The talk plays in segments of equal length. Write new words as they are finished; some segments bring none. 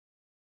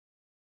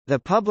The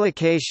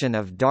publication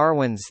of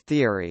Darwin's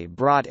theory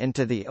brought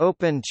into the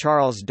open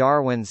Charles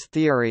Darwin's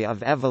theory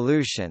of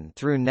evolution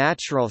through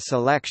natural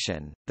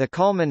selection, the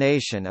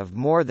culmination of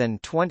more than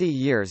 20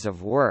 years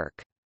of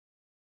work.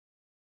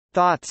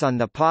 Thoughts on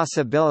the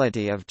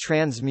possibility of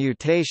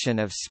transmutation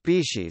of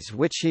species,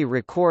 which he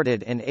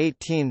recorded in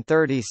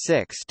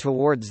 1836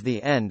 towards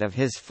the end of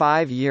his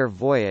 5-year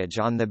voyage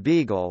on the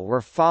Beagle, were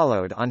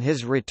followed on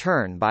his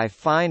return by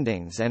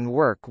findings and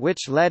work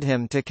which led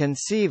him to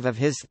conceive of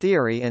his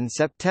theory in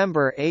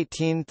September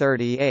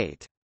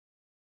 1838.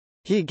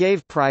 He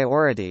gave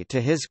priority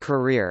to his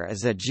career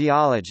as a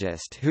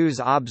geologist whose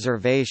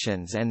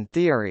observations and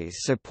theories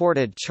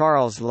supported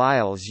Charles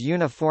Lyell's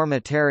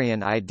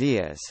uniformitarian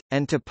ideas,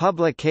 and to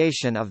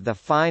publication of the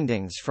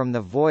findings from the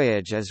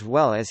voyage as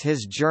well as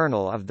his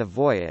journal of the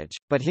voyage,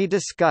 but he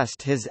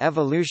discussed his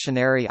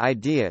evolutionary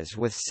ideas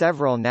with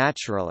several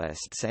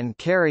naturalists and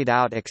carried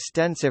out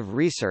extensive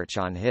research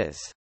on his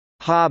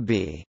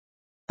hobby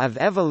of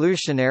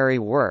evolutionary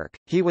work.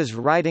 He was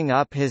writing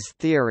up his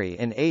theory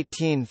in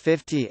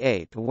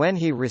 1858 when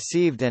he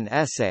received an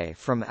essay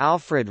from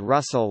Alfred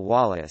Russel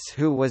Wallace,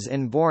 who was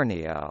in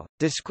Borneo,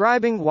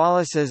 describing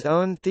Wallace's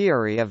own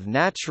theory of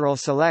natural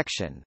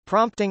selection,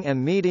 prompting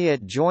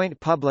immediate joint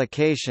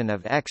publication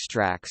of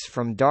extracts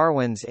from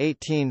Darwin's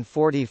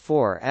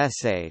 1844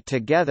 essay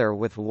together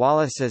with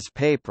Wallace's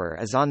paper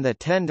as on the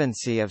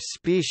tendency of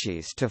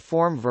species to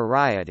form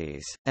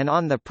varieties, and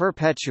on the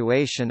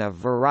perpetuation of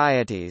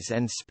varieties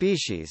and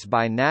species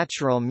by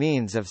natural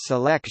means of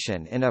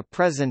selection in a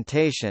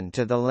presentation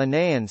to the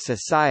Linnaean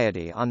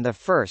Society on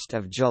 1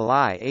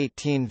 July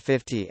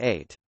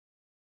 1858.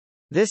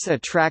 This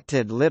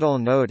attracted little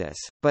notice,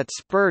 but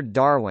spurred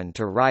Darwin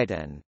to write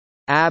an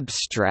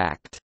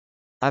abstract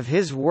of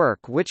his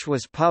work, which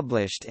was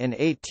published in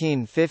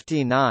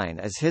 1859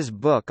 as his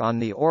book on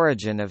the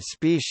origin of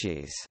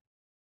species.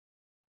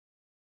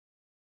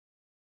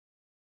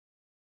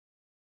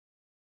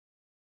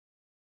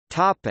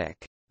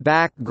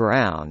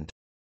 Background.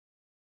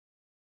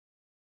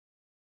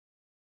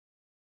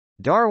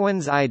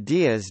 Darwin's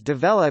ideas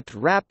developed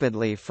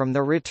rapidly from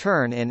the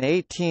return in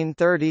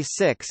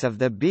 1836 of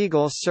the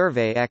Beagle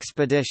survey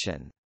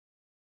expedition.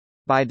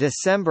 By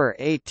December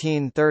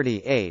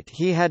 1838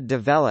 he had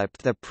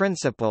developed the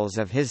principles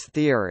of his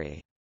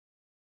theory.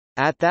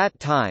 At that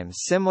time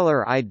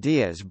similar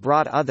ideas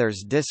brought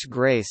others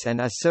disgrace and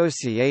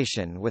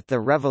association with the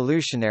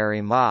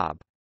revolutionary mob.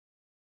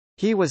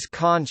 He was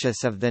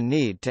conscious of the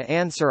need to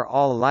answer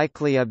all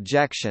likely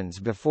objections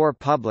before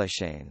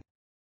publishing.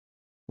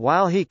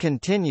 While he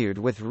continued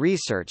with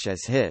research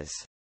as his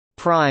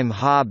prime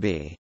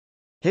hobby,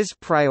 his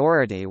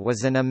priority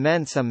was an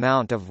immense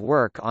amount of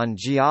work on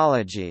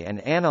geology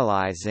and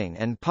analyzing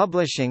and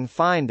publishing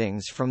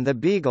findings from the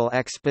Beagle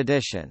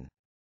expedition.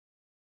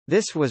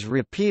 This was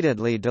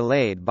repeatedly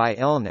delayed by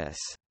illness.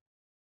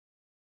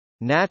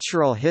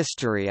 Natural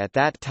history at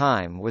that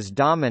time was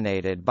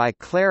dominated by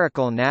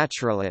clerical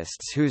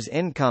naturalists whose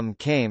income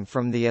came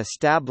from the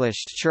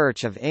established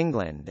Church of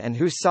England and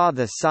who saw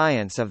the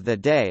science of the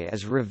day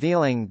as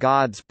revealing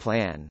God's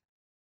plan.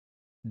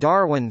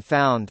 Darwin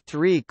found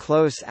 3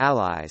 close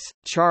allies,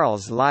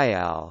 Charles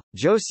Lyell,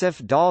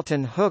 Joseph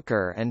Dalton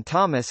Hooker and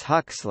Thomas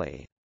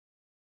Huxley.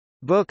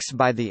 Books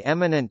by the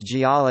eminent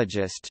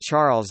geologist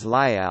Charles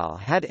Lyell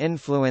had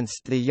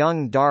influenced the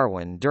young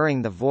Darwin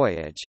during the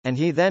voyage, and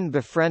he then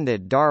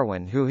befriended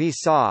Darwin, who he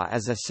saw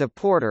as a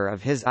supporter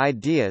of his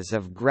ideas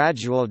of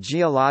gradual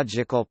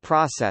geological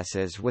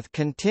processes with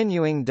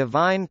continuing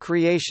divine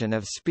creation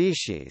of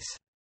species.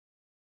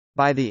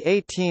 By the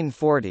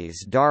 1840s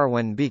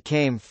Darwin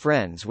became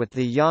friends with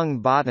the young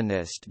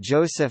botanist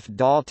Joseph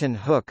Dalton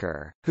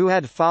Hooker, who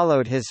had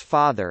followed his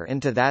father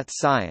into that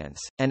science,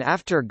 and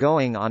after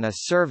going on a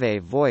survey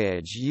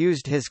voyage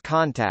used his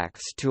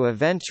contacts to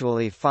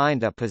eventually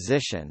find a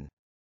position.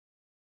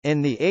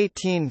 In the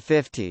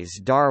 1850s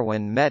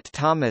Darwin met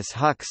Thomas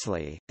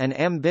Huxley, an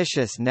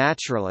ambitious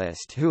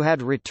naturalist who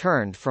had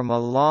returned from a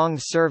long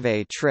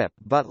survey trip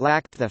but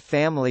lacked the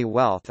family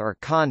wealth or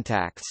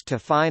contacts to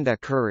find a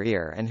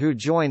career, and who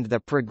joined the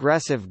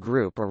progressive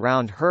group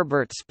around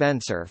Herbert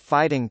Spencer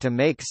fighting to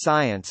make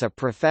science a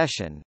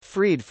profession,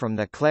 freed from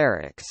the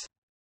clerics.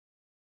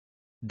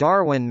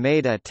 Darwin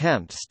made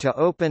attempts to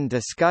open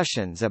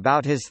discussions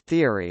about his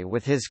theory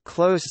with his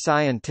close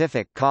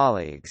scientific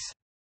colleagues.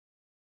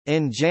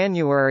 In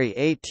January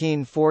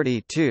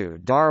 1842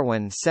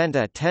 Darwin sent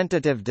a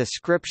tentative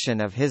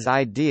description of his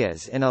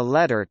ideas in a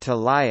letter to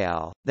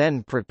Lyell,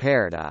 then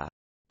prepared a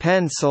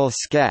 «pencil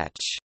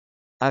sketch»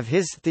 of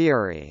his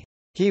theory.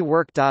 He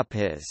worked up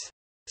his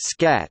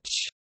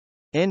 «sketch»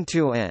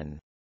 into an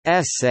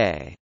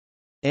 «essay»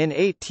 in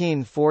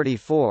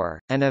 1844,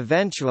 and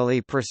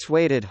eventually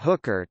persuaded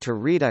Hooker to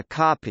read a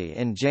copy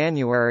in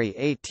January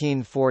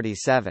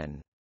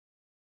 1847.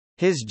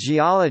 His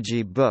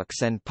geology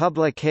books and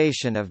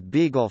publication of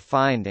Beagle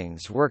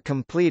findings were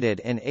completed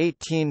in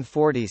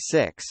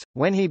 1846,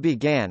 when he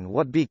began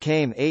what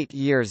became 8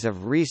 years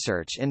of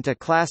research into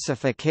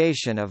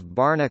classification of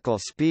barnacle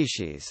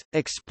species,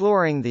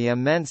 exploring the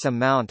immense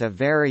amount of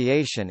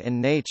variation in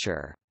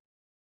nature.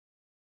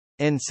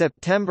 In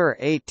September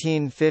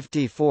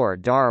 1854,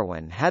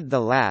 Darwin had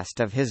the last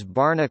of his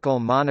barnacle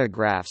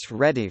monographs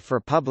ready for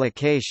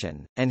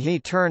publication, and he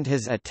turned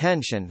his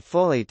attention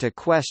fully to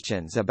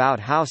questions about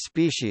how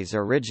species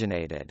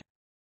originated.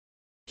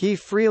 He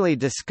freely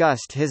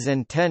discussed his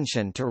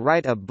intention to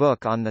write a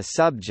book on the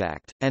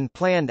subject, and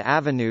planned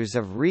avenues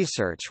of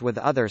research with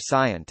other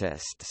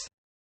scientists.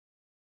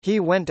 He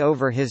went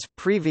over his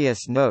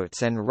previous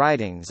notes and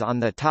writings on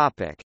the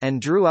topic, and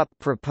drew up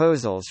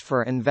proposals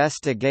for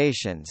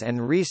investigations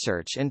and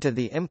research into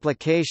the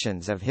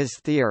implications of his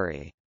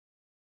theory.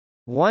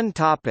 One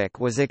topic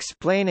was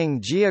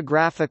explaining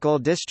geographical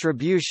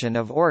distribution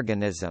of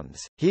organisms.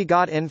 He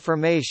got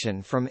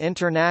information from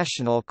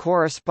international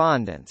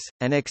correspondence,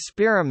 and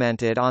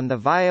experimented on the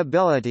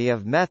viability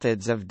of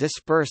methods of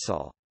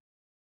dispersal.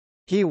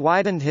 He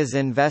widened his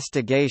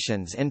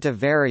investigations into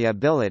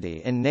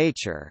variability in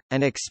nature,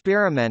 and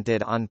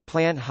experimented on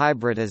plant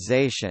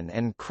hybridization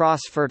and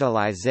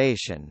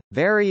cross-fertilization.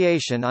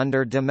 Variation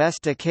under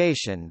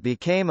domestication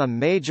became a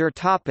major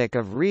topic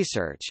of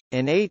research.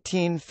 In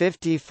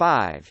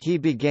 1855, he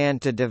began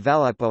to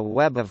develop a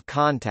web of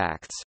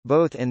contacts,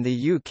 both in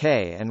the UK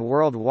and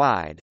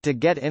worldwide, to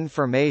get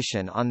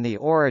information on the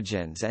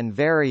origins and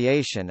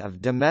variation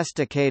of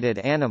domesticated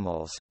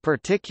animals,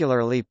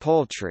 particularly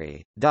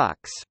poultry,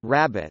 ducks,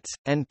 rabbits,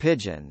 and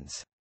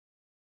pigeons.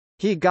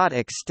 He got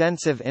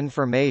extensive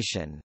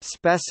information,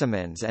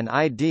 specimens and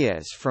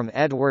ideas from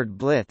Edward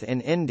Blyth in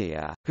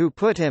India, who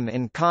put him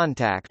in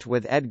contact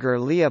with Edgar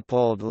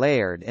Leopold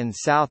Layard in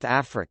South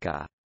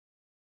Africa.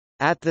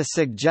 At the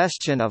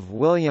suggestion of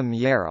William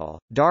Yarrell,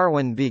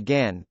 Darwin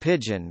began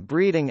pigeon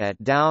breeding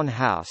at Down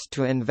House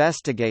to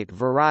investigate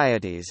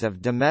varieties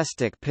of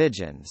domestic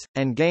pigeons,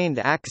 and gained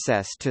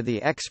access to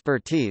the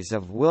expertise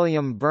of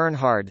William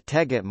Bernhard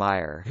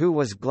Tegetmeier, who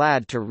was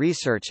glad to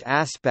research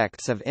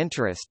aspects of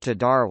interest to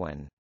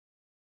Darwin.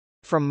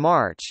 From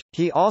March,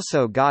 he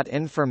also got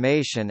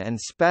information and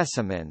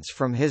specimens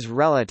from his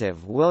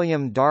relative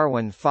William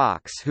Darwin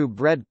Fox, who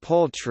bred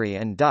poultry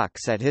and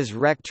ducks at his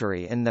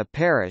rectory in the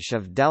parish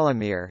of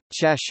Delamere,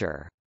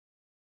 Cheshire.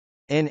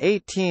 In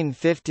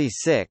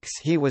 1856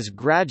 he was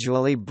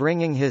gradually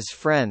bringing his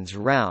friends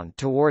round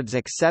towards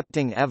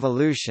accepting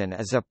evolution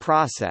as a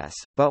process,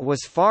 but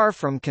was far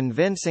from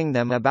convincing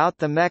them about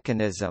the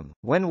mechanism,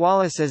 when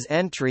Wallace's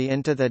entry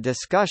into the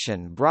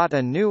discussion brought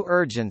a new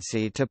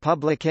urgency to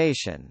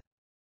publication.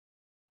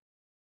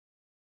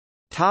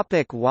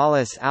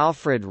 Wallace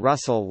Alfred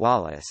Russel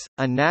Wallace,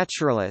 a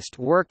naturalist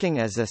working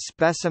as a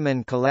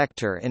specimen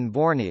collector in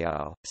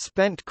Borneo,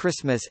 spent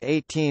Christmas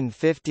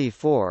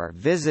 1854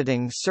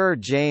 visiting Sir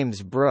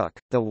James Brooke,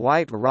 the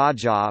White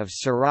Rajah of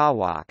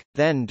Sarawak,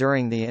 then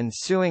during the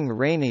ensuing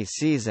rainy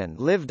season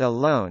lived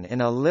alone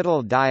in a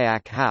little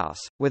Dayak house,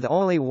 with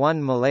only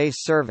one Malay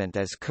servant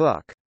as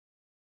cook.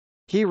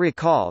 He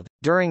recalled,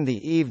 "During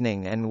the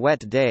evening and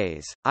wet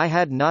days, I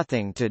had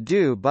nothing to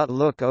do but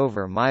look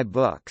over my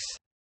books."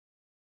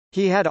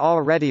 He had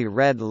already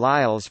read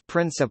Lyell's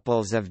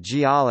Principles of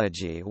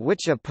Geology,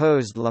 which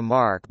opposed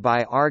Lamarck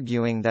by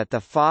arguing that the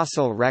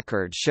fossil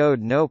record showed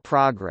no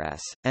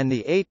progress, and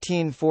the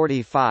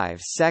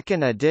 1845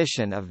 second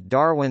edition of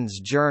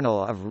Darwin's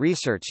Journal of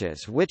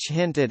Researches, which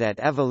hinted at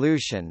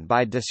evolution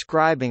by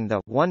describing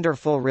the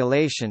wonderful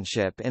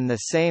relationship in the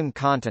same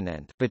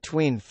continent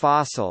between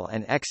fossil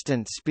and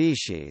extant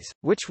species,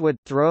 which would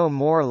throw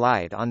more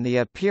light on the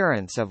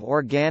appearance of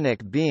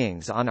organic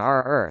beings on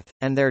our Earth,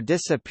 and their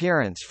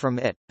disappearance from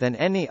it, than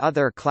any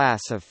other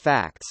class of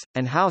facts,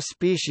 and how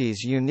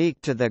species unique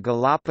to the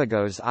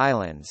Galapagos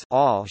Islands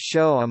all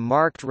show a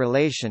marked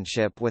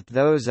relationship with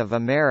those of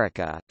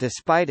America.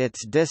 Despite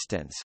its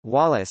distance,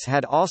 Wallace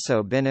had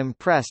also been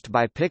impressed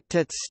by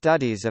Pictet's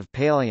studies of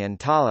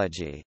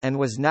paleontology, and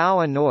was now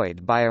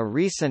annoyed by a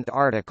recent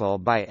article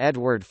by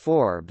Edward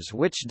Forbes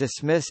which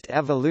dismissed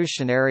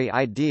evolutionary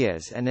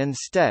ideas and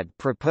instead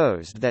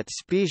proposed that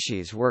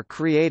species were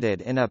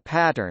created in a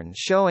pattern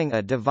showing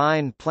a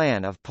divine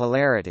plan of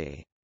polarity.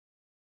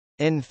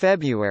 In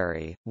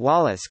February,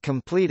 Wallace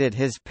completed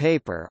his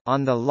paper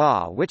on the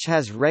law which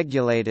has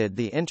regulated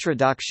the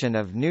introduction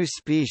of new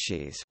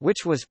species,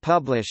 which was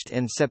published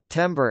in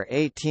September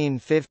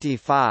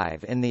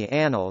 1855 in the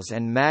Annals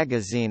and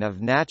Magazine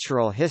of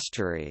Natural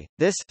History.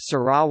 This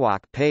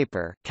Sarawak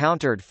paper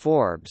countered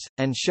Forbes,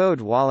 and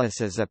showed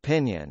Wallace's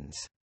opinions.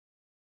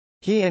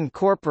 He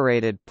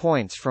incorporated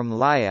points from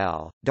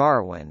Lyell,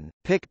 Darwin,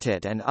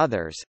 Pictet and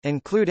others,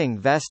 including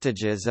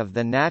vestiges of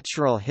the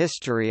natural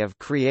history of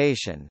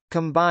creation,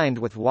 combined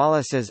with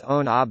Wallace's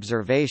own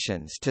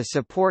observations to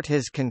support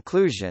his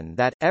conclusion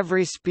that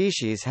every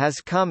species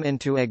has come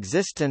into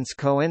existence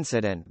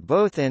coincident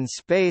both in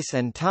space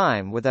and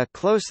time with a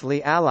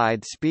closely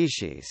allied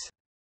species.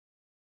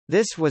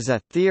 This was a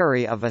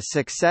theory of a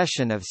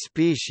succession of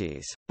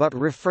species, but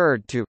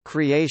referred to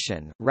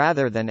creation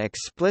rather than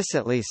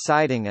explicitly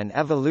citing an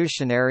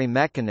evolutionary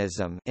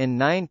mechanism. In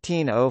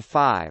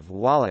 1905,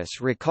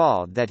 Wallace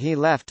recalled that he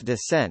left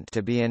descent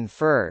to be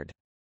inferred.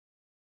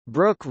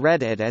 Brooke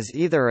read it as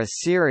either a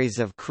series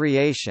of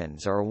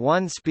creations or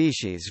one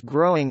species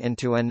growing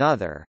into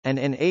another, and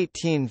in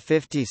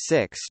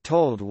 1856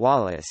 told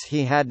Wallace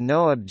he had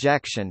no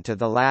objection to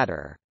the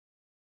latter.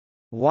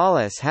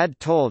 Wallace had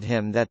told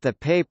him that the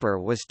paper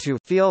was to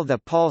feel the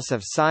pulse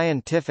of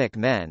scientific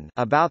men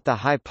about the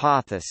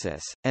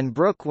hypothesis, and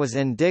Brooke was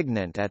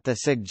indignant at the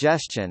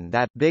suggestion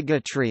that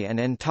bigotry and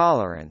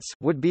intolerance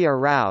would be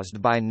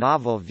aroused by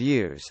novel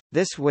views.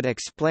 This would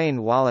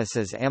explain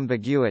Wallace's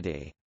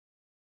ambiguity.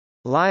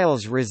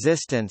 Lyell's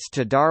resistance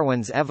to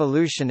Darwin's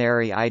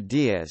evolutionary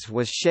ideas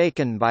was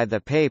shaken by the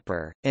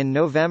paper. In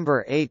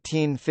November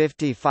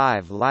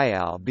 1855,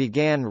 Lyell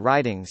began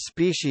writing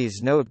species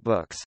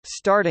notebooks,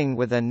 starting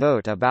with a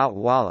note about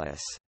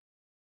Wallace.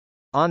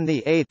 On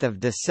 8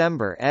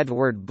 December,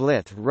 Edward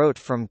Blyth wrote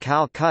from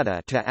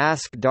Calcutta to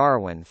ask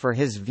Darwin for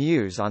his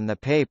views on the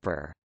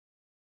paper.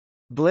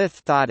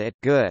 Blyth thought it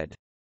good,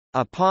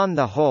 upon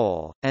the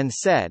whole, and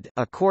said,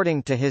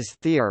 according to his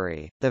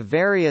theory, the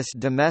various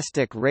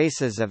domestic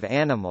races of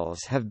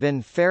animals have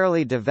been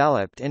fairly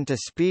developed into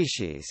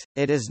species.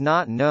 It is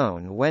not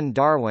known when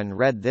Darwin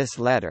read this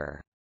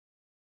letter.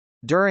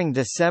 During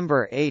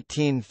December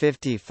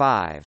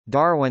 1855,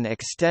 Darwin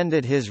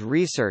extended his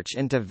research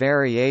into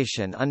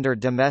variation under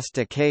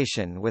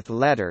domestication with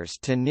letters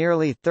to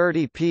nearly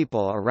 30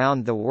 people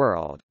around the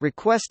world,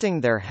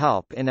 requesting their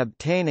help in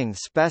obtaining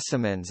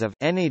specimens of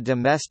any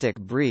domestic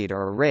breed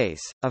or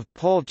race, of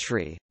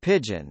poultry,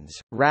 pigeons,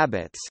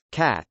 rabbits,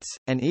 cats,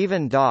 and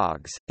even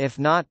dogs, if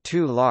not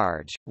too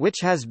large,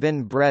 which has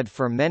been bred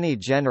for many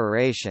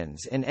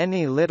generations in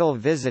any little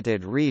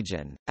visited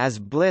region. As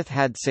Blyth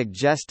had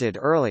suggested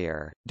earlier,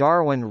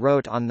 Darwin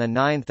wrote on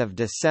 9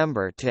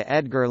 December to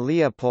Edgar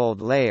Leopold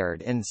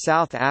Layard in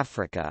South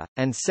Africa,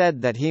 and said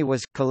that he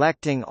was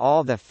collecting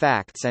all the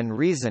facts and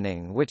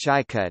reasoning which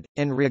I could,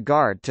 in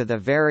regard to the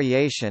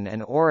variation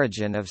and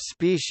origin of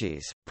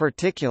species,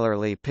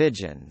 particularly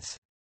pigeons.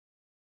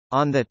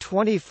 On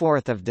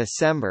 24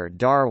 December,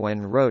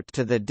 Darwin wrote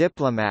to the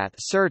diplomat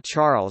Sir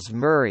Charles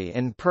Murray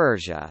in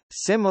Persia,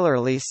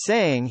 similarly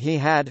saying he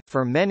had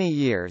for many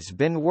years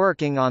been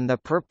working on the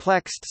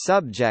perplexed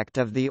subject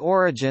of the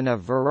origin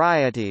of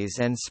varieties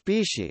and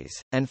species,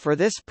 and for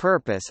this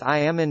purpose I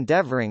am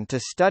endeavouring to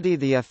study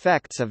the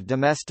effects of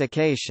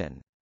domestication.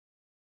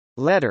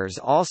 Letters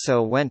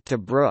also went to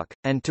Brooke,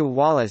 and to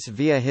Wallace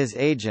via his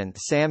agent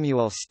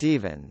Samuel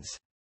Stevens.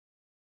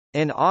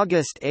 In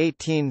August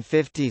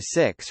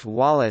 1856,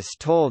 Wallace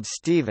told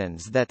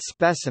Stevens that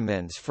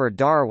specimens for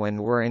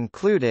Darwin were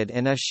included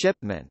in a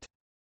shipment.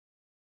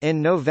 In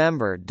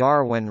November,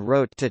 Darwin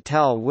wrote to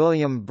tell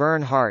William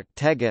Bernhardt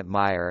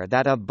Tegetmeier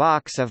that a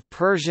box of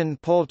Persian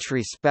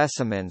poultry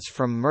specimens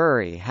from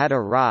Murray had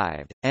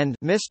arrived, and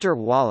Mr.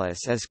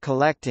 Wallace is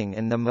collecting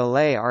in the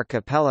Malay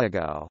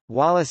archipelago.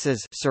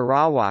 Wallace's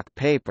Sarawak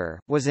paper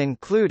was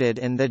included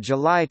in the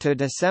July to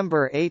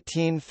December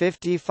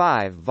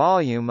 1855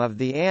 volume of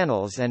the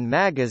Annals and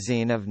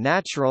Magazine of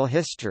Natural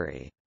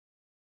History.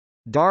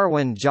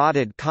 Darwin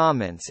jotted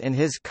comments in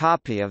his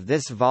copy of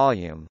this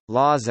volume,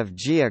 Laws of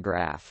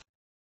Geograph.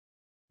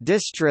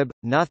 Distrib,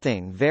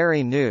 nothing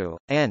very new,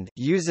 and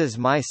uses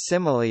my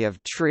simile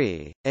of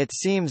tree, it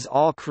seems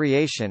all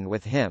creation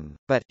with him,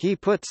 but he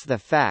puts the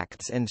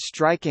facts in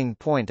striking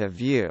point of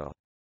view.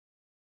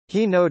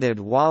 He noted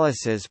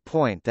Wallace's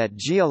point that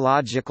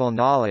geological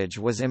knowledge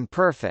was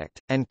imperfect,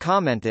 and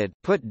commented,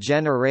 put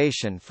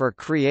generation for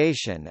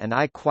creation, and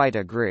I quite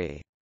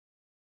agree.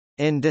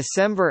 In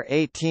December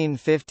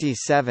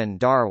 1857,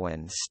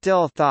 Darwin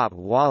still thought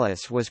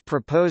Wallace was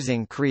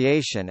proposing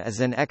creation as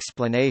an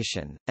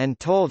explanation, and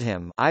told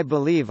him, I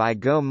believe I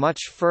go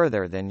much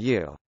further than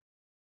you.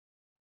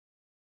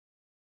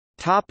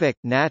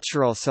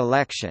 Natural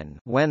selection.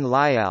 When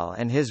Lyell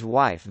and his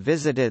wife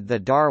visited the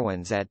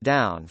Darwins at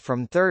Down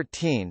from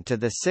 13 to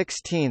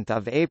 16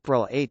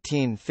 April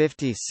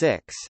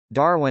 1856,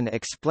 Darwin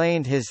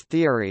explained his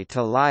theory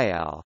to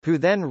Lyell, who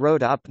then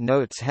wrote up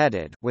notes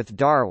headed with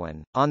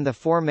Darwin, on the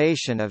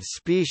formation of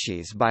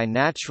species by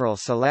natural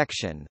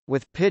selection,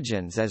 with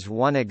pigeons as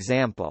one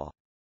example.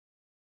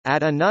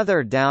 At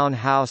another Down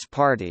House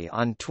party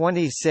on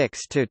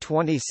 26 to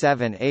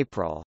 27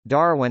 April,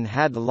 Darwin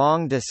had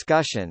long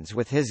discussions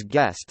with his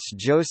guests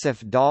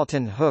Joseph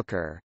Dalton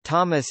Hooker,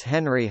 Thomas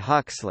Henry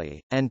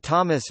Huxley, and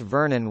Thomas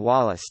Vernon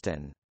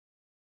Wollaston.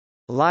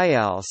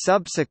 Lyell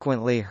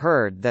subsequently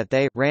heard that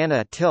they ran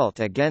a tilt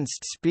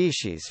against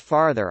species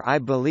farther I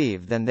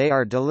believe than they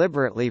are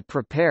deliberately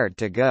prepared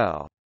to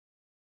go.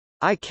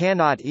 I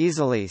cannot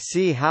easily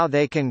see how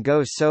they can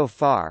go so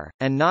far,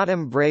 and not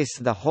embrace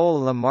the whole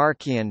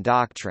Lamarckian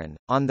doctrine.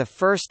 On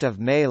 1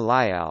 May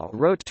Lyell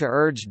wrote to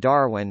urge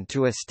Darwin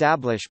to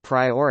establish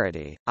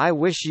priority. I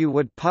wish you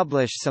would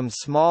publish some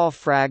small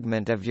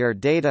fragment of your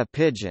data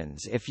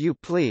pigeons if you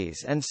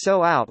please, and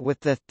so out with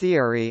the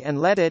theory and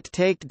let it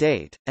take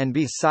date, and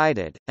be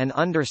cited, and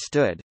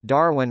understood.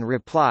 Darwin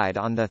replied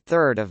on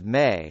 3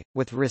 May,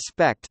 with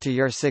respect to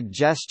your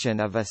suggestion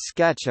of a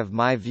sketch of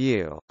my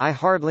view, I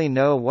hardly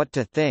know what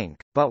to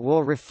think, but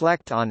will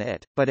reflect on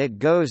it, but it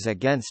goes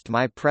against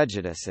my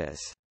prejudices.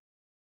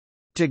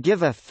 To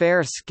give a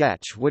fair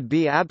sketch would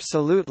be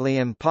absolutely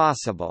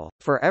impossible,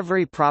 for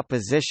every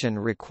proposition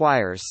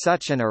requires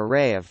such an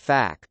array of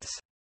facts.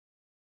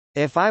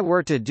 If I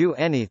were to do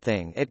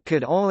anything, it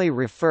could only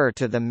refer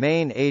to the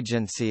main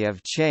agency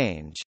of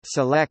change,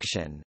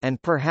 selection, and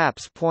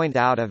perhaps point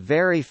out a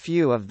very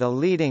few of the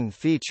leading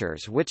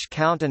features which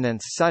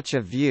countenance such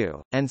a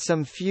view, and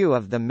some few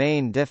of the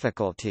main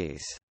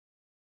difficulties.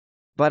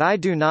 But I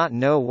do not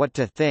know what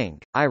to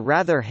think. I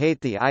rather hate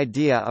the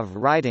idea of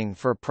writing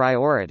for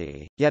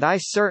priority, yet I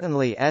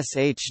certainly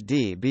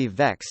shd be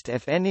vexed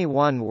if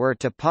anyone were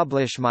to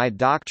publish my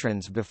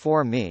doctrines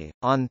before me.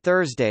 On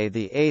Thursday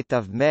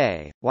 8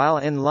 May, while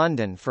in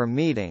London for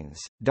meetings,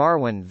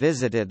 Darwin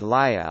visited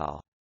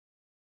Lyell.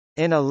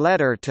 In a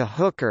letter to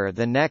Hooker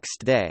the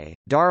next day,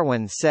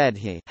 Darwin said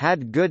he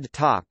had good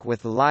talk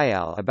with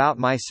Lyell about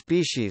my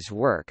species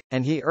work,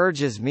 and he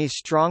urges me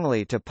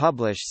strongly to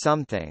publish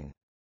something.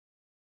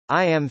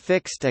 I am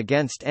fixed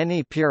against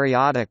any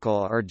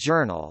periodical or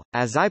journal,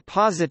 as I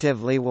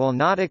positively will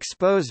not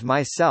expose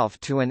myself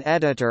to an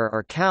editor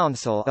or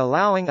counsel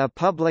allowing a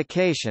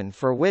publication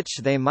for which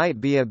they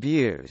might be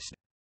abused.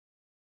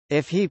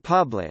 If he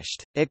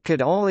published, it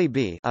could only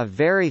be a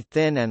very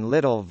thin and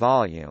little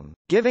volume,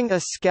 giving a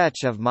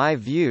sketch of my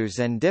views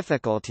and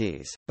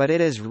difficulties, but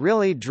it is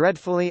really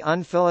dreadfully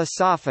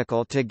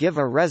unphilosophical to give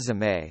a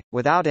resume,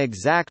 without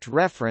exact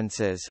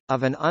references,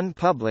 of an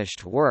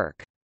unpublished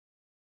work.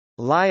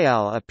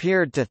 Lyell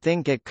appeared to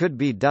think it could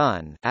be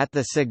done at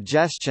the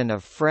suggestion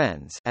of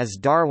friends, as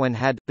Darwin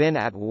had been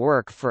at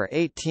work for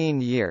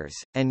 18 years,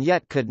 and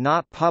yet could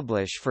not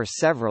publish for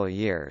several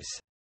years.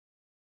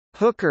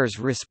 Hooker's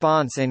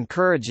response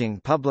encouraging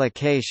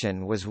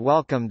publication was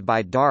welcomed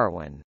by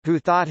Darwin, who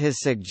thought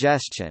his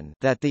suggestion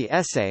that the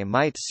essay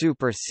might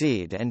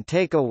supersede and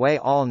take away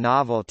all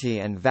novelty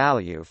and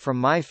value from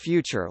my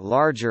future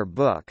larger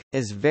book,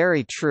 is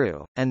very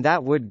true, and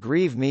that would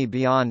grieve me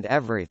beyond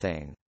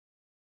everything.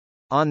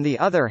 On the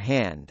other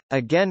hand,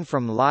 again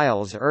from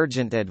Lyell's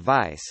urgent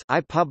advice,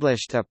 I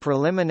published a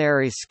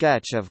preliminary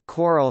sketch of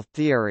choral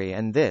theory,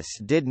 and this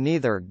did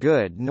neither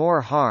good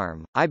nor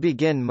harm. I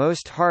begin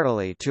most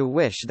heartily to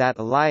wish that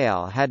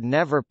Lyell had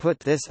never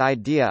put this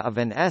idea of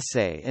an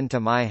essay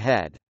into my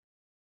head.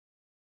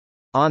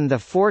 On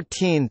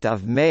 14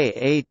 May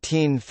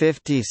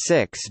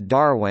 1856,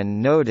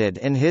 Darwin noted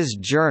in his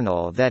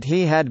journal that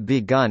he had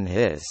begun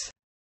his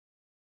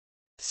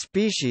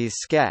species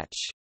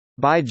sketch.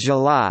 By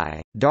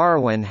July,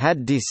 Darwin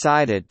had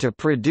decided to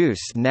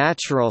produce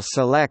Natural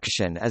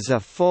Selection as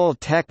a full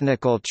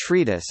technical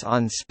treatise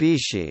on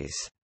species.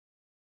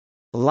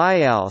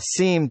 Lyell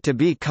seemed to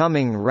be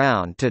coming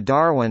round to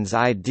Darwin's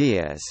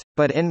ideas,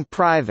 but in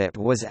private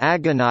was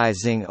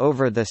agonizing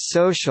over the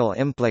social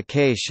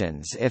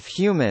implications if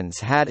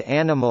humans had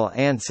animal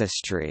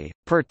ancestry,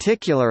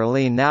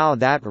 particularly now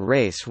that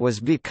race was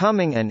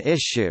becoming an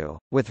issue,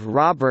 with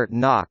Robert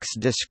Knox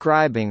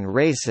describing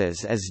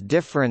races as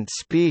different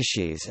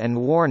species and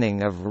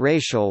warning of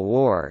racial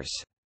wars.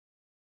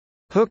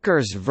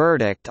 Hooker's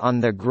verdict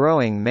on the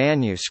growing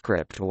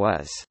manuscript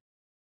was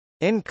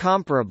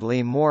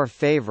incomparably more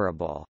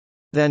favorable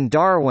than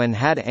Darwin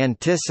had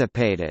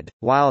anticipated,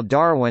 while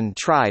Darwin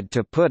tried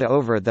to put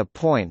over the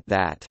point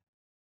that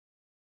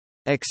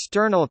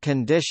external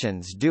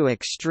conditions do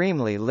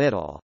extremely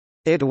little.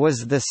 It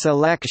was the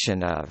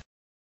selection of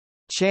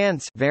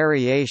chance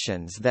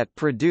variations that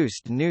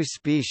produced new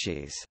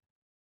species.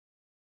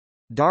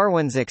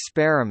 Darwin's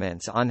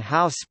experiments on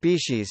how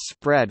species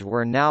spread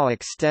were now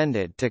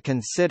extended to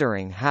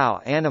considering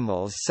how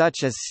animals such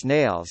as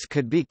snails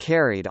could be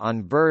carried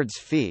on birds'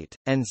 feet,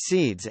 and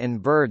seeds in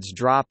birds'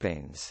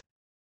 droppings.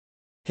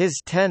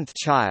 His 10th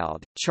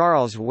child,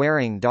 Charles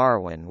Waring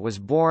Darwin, was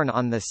born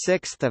on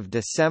 6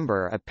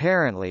 December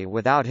apparently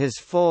without his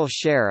full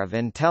share of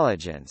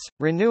intelligence,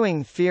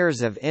 renewing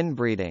fears of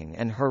inbreeding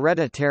and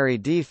hereditary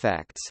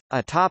defects,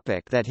 a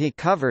topic that he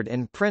covered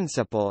in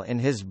principle in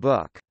his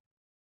book.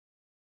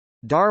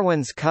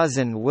 Darwin's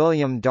cousin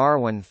William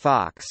Darwin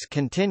Fox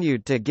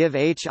continued to give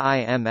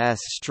HIMS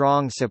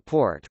strong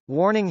support,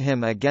 warning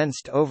him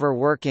against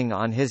overworking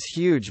on his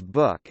huge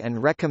book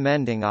and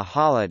recommending a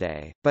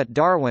holiday, but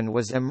Darwin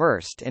was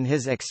immersed in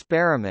his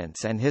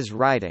experiments and his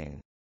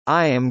writing.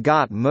 I am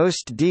got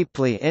most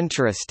deeply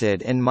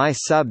interested in my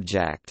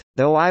subject,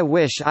 though I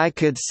wish I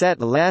could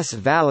set less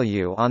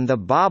value on the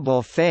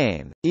bauble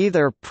fame,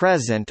 either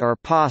present or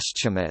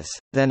posthumous,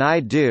 than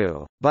I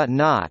do, but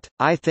not,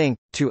 I think,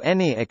 to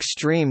any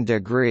extreme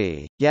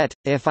degree, yet,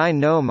 if I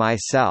know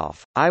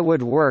myself, I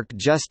would work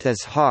just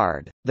as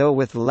hard, though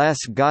with less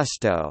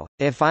gusto,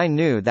 if I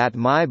knew that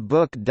my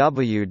book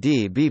would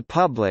be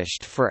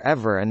published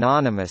forever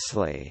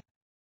anonymously.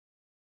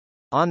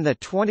 On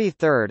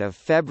 23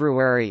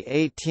 February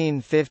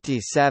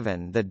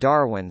 1857 the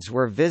Darwins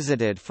were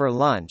visited for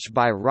lunch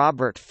by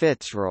Robert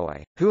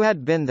Fitzroy, who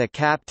had been the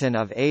captain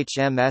of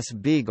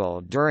HMS Beagle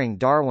during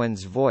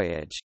Darwin's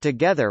voyage,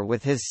 together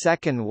with his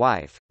second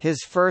wife,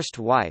 his first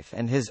wife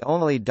and his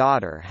only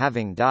daughter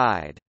having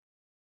died.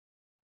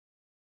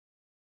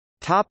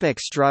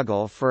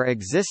 Struggle for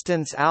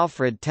existence.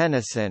 Alfred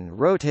Tennyson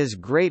wrote his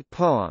great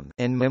poem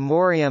In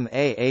Memoriam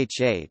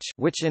Ahh,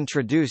 which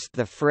introduced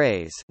the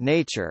phrase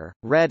nature,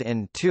 red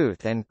in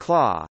tooth and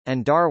claw,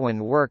 and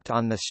Darwin worked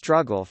on the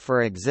struggle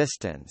for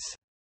existence.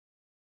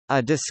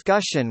 A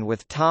discussion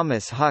with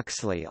Thomas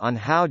Huxley on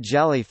how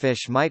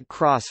jellyfish might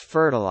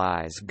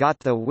cross-fertilize got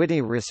the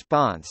witty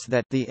response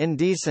that the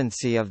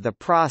indecency of the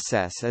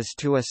process is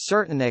to a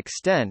certain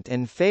extent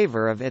in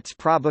favor of its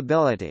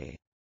probability.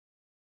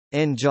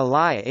 In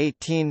July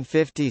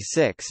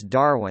 1856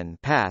 Darwin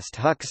passed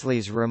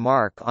Huxley's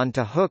remark on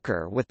to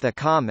Hooker with the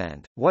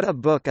comment, "What a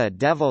book a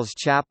devil's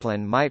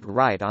chaplain might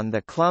write on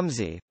the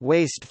clumsy,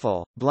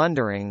 wasteful,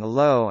 blundering,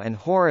 low and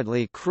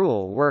horridly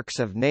cruel works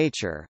of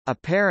nature,"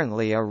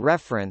 apparently a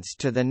reference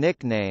to the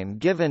nickname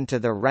given to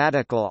the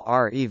radical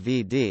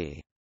REVD.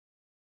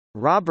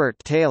 Robert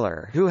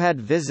Taylor, who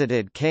had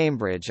visited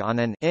Cambridge on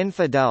an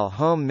infidel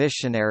home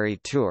missionary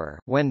tour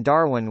when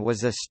Darwin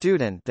was a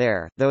student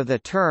there, though the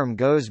term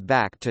goes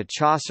back to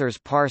Chaucer's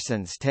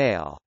Parson's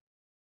Tale.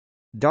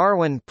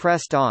 Darwin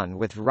pressed on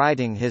with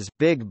writing his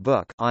big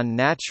book on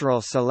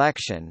natural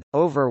selection,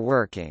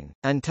 overworking,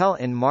 until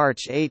in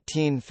March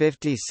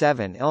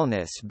 1857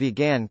 illness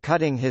began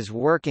cutting his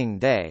working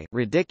day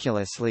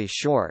ridiculously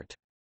short.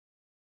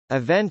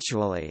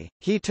 Eventually,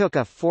 he took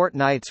a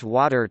fortnight's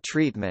water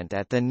treatment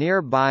at the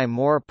nearby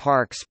Moore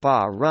Park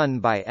Spa run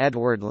by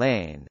Edward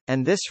Lane,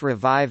 and this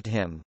revived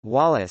him.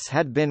 Wallace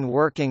had been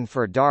working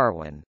for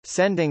Darwin,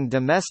 sending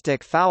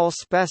domestic fowl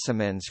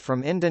specimens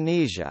from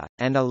Indonesia,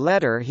 and a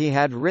letter he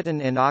had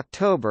written in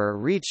October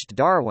reached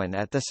Darwin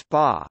at the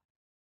spa.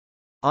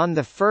 On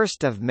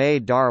 1 May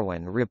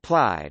Darwin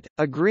replied,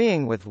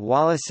 agreeing with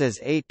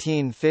Wallace's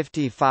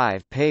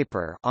 1855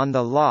 paper on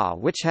the law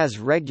which has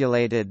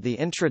regulated the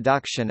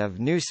introduction of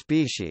new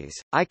species,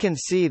 "I can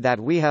see that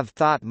we have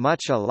thought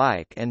much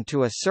alike and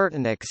to a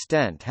certain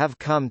extent have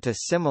come to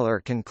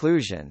similar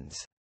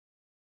conclusions.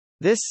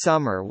 This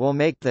summer will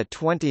make the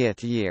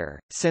 20th year,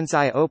 since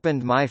I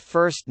opened my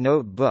first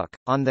notebook,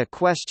 on the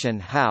question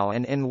how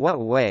and in what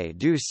way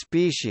do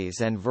species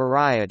and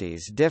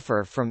varieties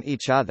differ from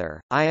each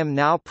other. I am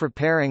now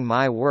preparing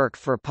my work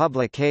for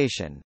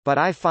publication, but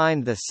I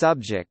find the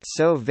subject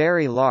so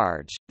very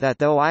large, that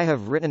though I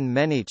have written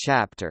many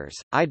chapters,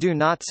 I do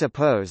not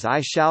suppose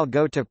I shall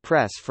go to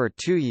press for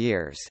 2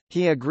 years.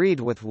 He agreed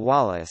with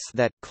Wallace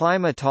that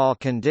climatal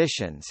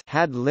conditions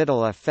had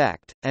little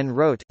effect, and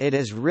wrote, "It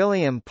is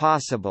really impossible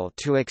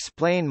to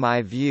explain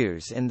my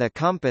views in the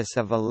compass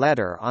of a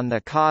letter on the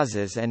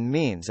causes and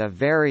means of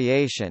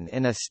variation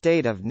in a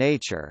state of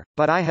nature,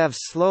 but I have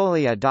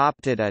slowly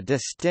adopted a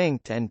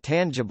distinct and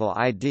tangible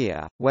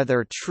idea,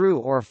 whether true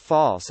or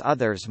false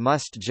others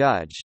must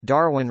judge."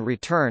 Darwin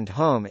returned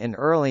home in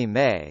early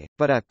May,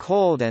 but a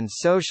cold and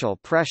social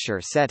pressure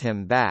set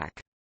him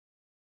back.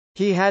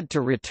 He had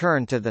to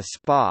return to the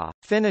spa,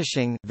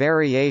 finishing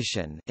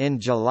Variation in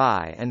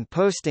July and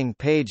posting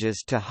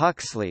pages to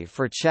Huxley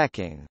for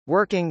checking.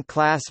 Working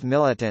class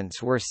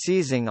militants were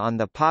seizing on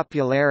the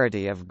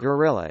popularity of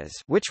gorillas,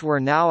 which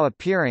were now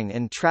appearing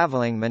in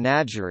traveling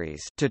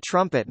menageries, to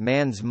trumpet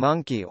man's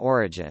monkey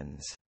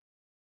origins.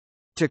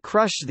 To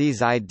crush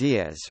these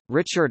ideas,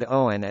 Richard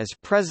Owen as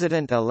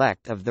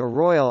president-elect of the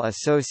Royal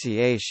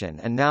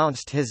Association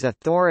announced his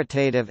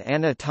authoritative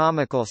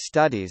anatomical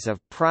studies of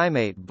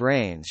primate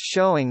brains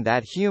showing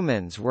that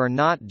humans were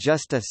not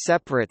just a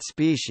separate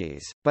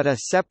species, but a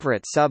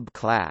separate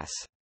subclass.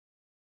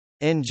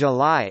 In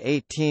July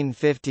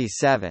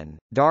 1857,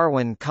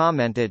 Darwin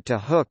commented to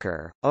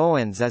Hooker,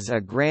 "Owen's is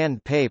a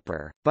grand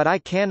paper, but I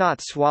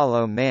cannot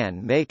swallow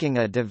man making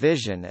a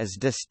division as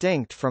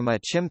distinct from a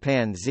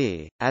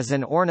chimpanzee, as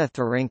an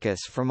ornithorhynchus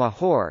from a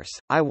horse.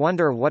 I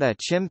wonder what a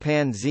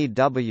chimpanzee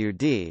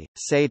would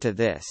say to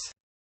this."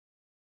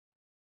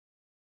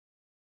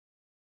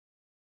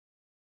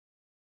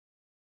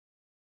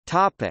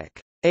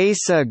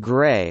 Asa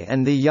Gray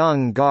and the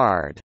Young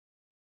Guard.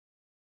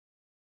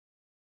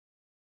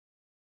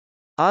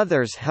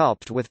 Others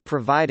helped with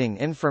providing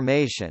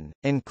information,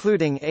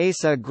 including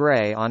Asa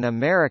Gray on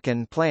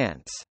American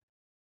plants.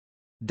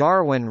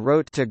 Darwin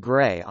wrote to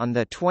Gray on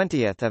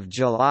 20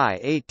 July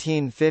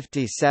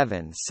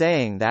 1857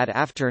 saying that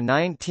after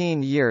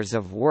 19 years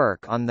of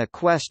work on the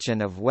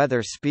question of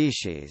whether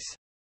species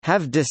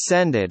have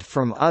descended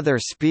from other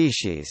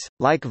species,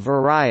 like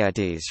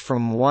varieties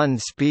from one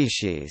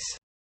species,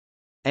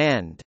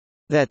 and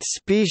that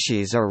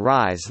species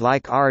arise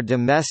like our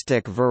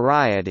domestic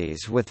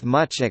varieties with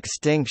much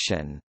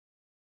extinction.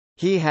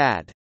 He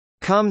had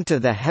come to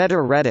the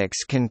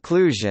heterodox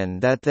conclusion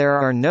that there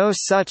are no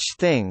such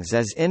things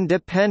as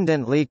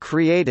independently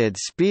created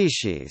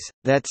species,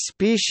 that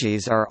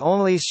species are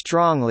only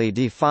strongly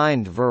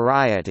defined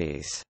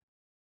varieties.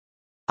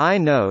 I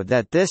know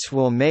that this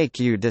will make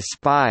you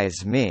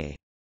despise me.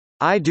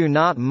 I do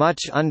not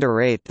much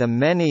underrate the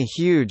many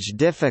huge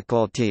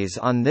difficulties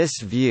on this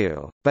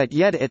view, but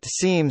yet it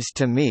seems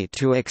to me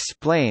to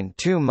explain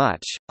too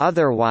much,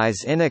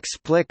 otherwise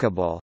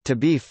inexplicable, to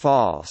be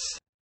false.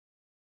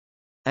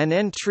 An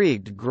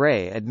intrigued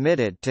Gray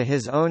admitted to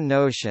his own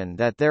notion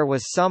that there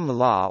was some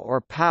law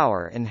or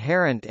power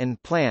inherent in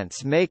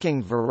plants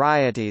making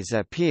varieties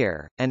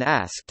appear, and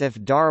asked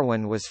if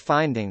Darwin was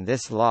finding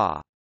this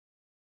law.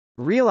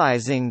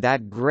 Realizing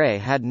that Gray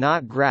had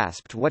not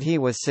grasped what he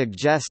was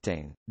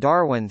suggesting,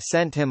 Darwin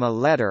sent him a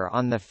letter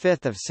on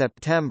 5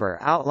 September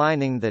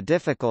outlining the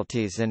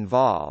difficulties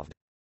involved.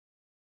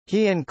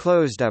 He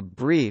enclosed a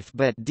brief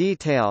but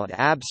detailed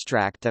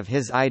abstract of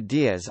his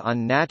ideas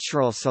on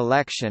natural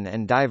selection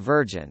and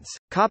divergence,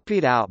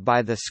 copied out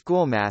by the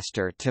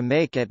schoolmaster to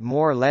make it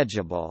more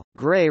legible.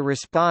 Gray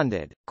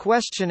responded,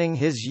 questioning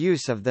his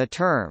use of the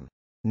term,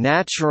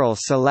 "natural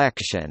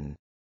selection,"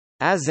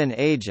 as an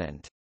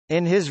agent.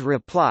 In his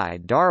reply,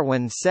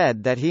 Darwin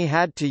said that he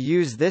had to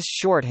use this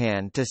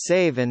shorthand to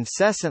save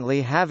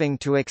incessantly having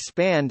to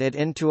expand it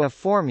into a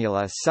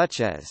formula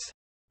such as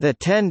the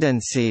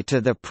tendency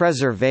to the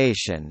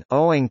preservation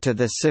owing to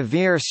the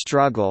severe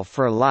struggle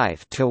for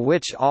life to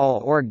which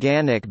all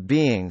organic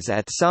beings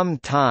at some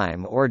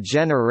time or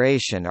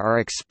generation are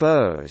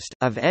exposed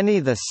of any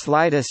the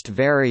slightest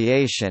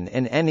variation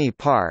in any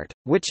part,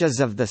 which is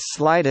of the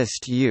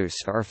slightest use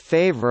or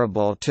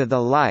favorable to the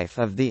life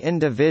of the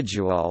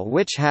individual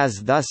which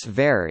has thus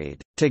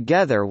varied,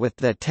 together with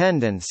the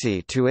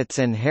tendency to its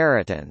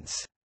inheritance.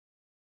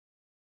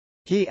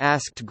 He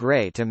asked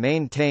Gray to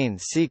maintain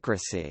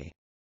secrecy.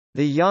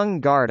 The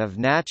young guard of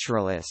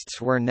naturalists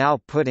were now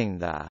putting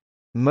the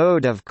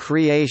mode of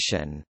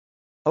creation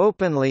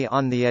openly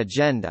on the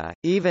agenda,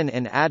 even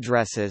in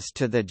addresses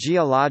to the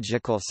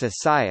Geological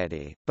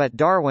Society, but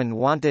Darwin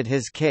wanted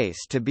his case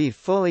to be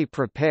fully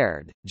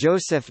prepared.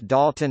 Joseph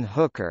Dalton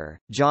Hooker,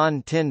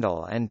 John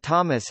Tyndall, and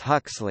Thomas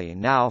Huxley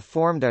now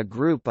formed a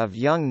group of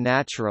young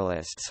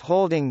naturalists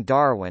holding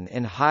Darwin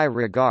in high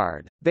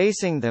regard,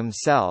 basing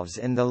themselves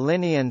in the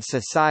Linnean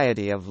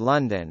Society of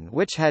London,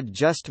 which had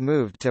just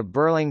moved to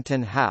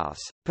Burlington House,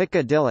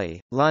 Piccadilly,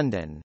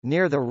 London,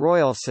 near the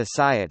Royal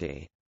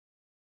Society.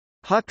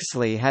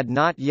 Huxley had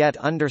not yet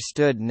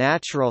understood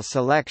natural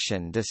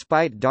selection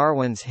despite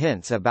Darwin's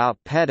hints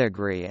about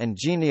pedigree and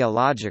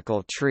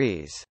genealogical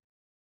trees.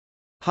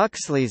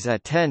 Huxley's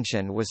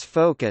attention was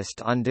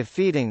focused on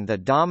defeating the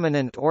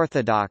dominant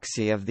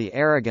orthodoxy of the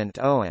arrogant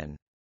Owen.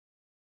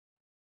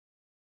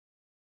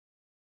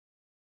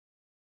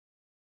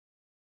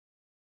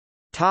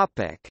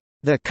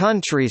 The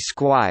country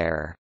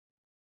squire.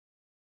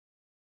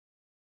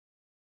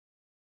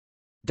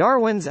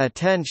 Darwin's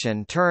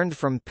attention turned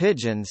from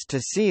pigeons to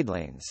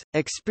seedlings,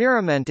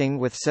 experimenting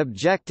with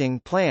subjecting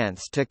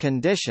plants to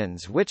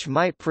conditions which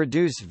might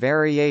produce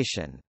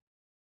variation.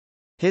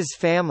 His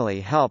family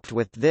helped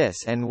with this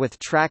and with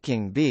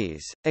tracking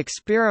bees,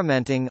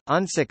 experimenting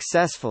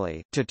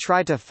unsuccessfully to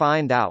try to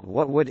find out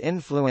what would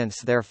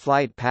influence their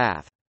flight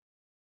path.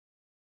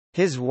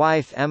 His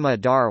wife Emma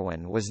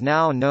Darwin was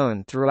now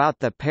known throughout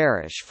the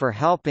parish for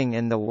helping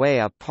in the way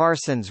a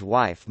parson's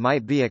wife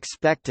might be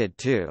expected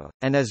to,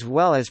 and as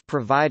well as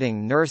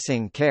providing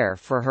nursing care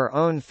for her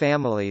own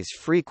family's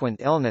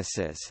frequent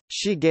illnesses,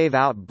 she gave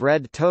out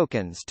bread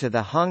tokens to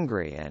the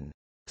hungry and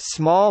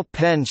small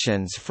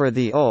pensions for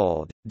the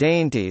old,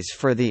 dainties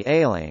for the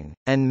ailing,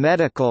 and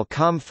medical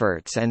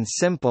comforts and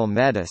simple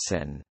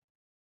medicine.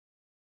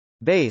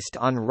 Based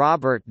on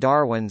Robert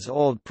Darwin's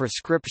old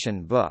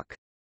prescription book.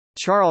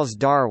 Charles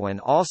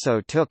Darwin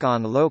also took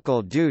on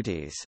local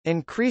duties,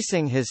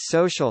 increasing his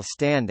social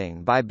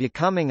standing by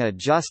becoming a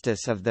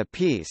justice of the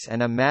peace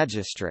and a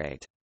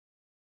magistrate.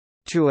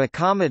 To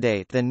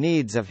accommodate the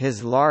needs of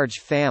his large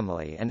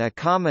family and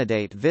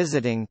accommodate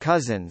visiting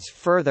cousins,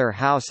 further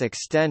house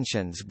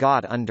extensions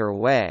got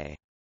underway.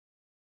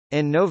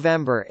 In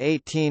November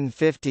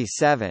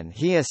 1857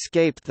 he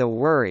escaped the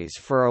worries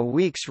for a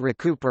week's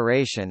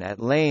recuperation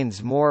at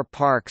Lanes Moor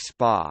Park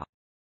Spa.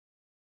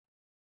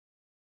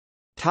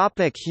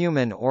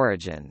 Human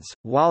origins.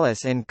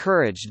 Wallace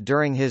encouraged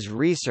during his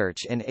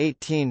research in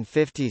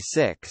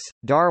 1856,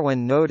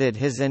 Darwin noted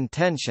his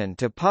intention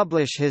to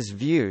publish his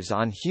views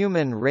on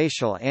human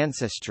racial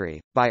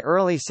ancestry. By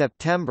early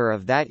September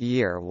of that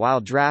year,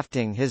 while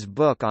drafting his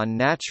book on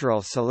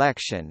natural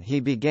selection, he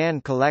began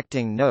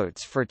collecting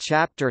notes for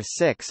Chapter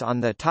 6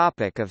 on the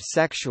topic of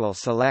sexual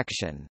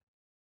selection.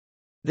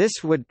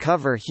 This would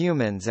cover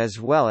humans as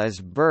well as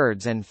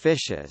birds and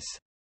fishes.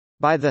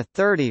 By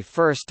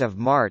 31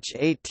 March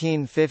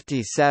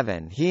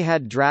 1857 he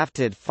had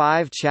drafted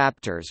 5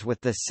 chapters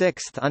with the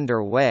 6th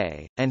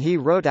underway, and he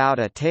wrote out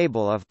a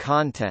table of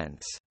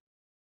contents.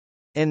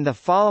 In the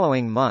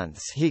following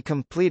months he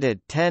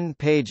completed 10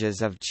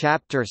 pages of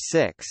Chapter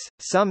 6,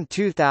 some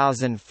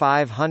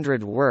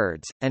 2,500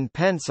 words, and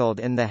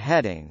penciled in the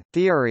heading,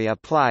 Theory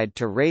Applied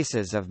to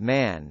Races of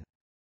Man.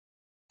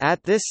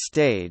 At this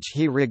stage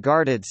he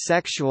regarded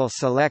sexual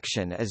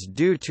selection as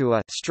due to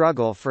a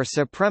struggle for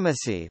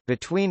supremacy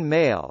between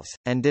males,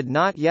 and did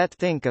not yet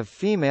think of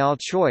female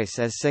choice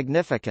as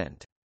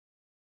significant.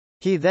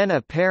 He then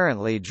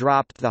apparently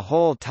dropped the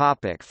whole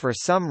topic for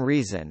some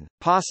reason,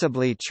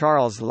 possibly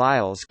Charles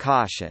Lyell's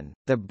caution.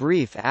 The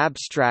brief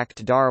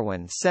abstract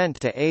Darwin sent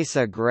to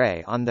Asa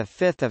Gray on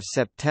 5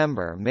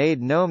 September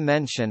made no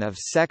mention of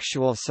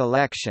sexual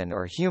selection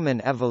or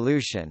human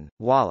evolution.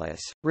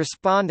 Wallace,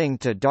 responding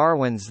to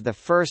Darwin's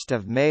 1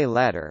 May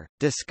letter,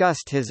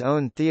 discussed his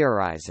own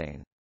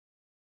theorizing.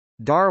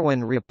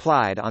 Darwin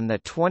replied on the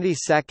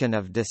 22nd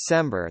of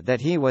December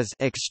that he was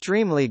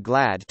extremely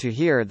glad to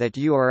hear that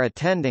you are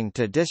attending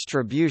to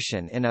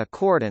distribution in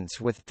accordance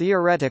with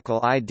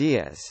theoretical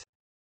ideas.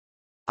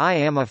 I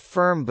am a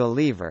firm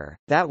believer,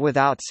 that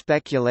without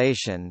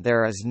speculation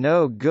there is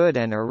no good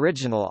and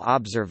original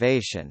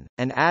observation,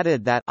 and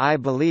added that I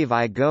believe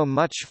I go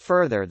much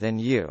further than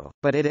you,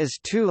 but it is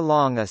too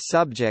long a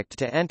subject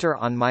to enter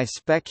on my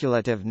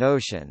speculative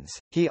notions.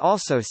 He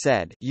also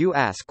said, You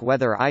ask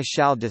whether I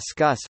shall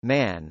discuss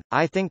man,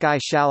 I think I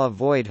shall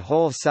avoid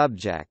whole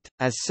subject,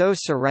 as so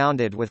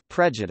surrounded with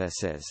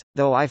prejudices,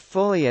 though I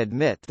fully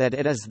admit that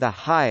it is the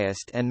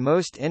highest and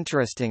most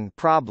interesting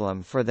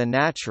problem for the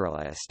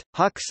naturalist.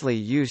 Huxley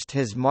used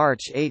his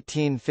March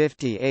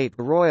 1858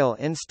 Royal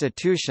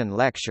Institution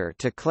lecture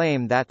to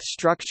claim that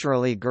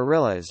structurally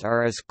gorillas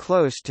are as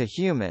close to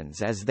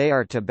humans as they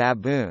are to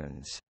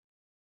baboons.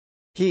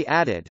 He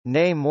added,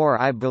 nay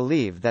more, I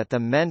believe that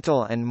the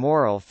mental and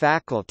moral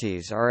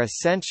faculties are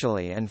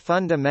essentially and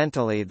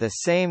fundamentally the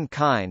same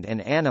kind in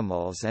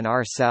animals and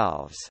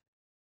ourselves.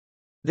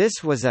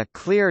 This was a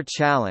clear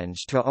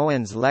challenge to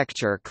Owen's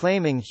lecture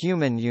claiming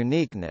human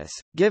uniqueness,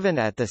 given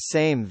at the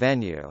same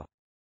venue.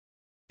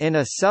 In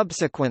a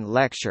subsequent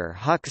lecture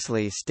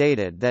Huxley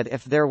stated that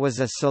if there was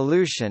a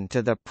solution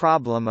to the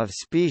problem of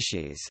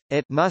species,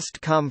 it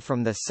must come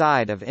from the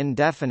side of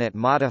indefinite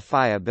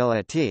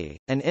modifiability,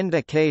 an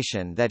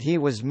indication that he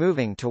was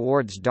moving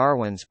towards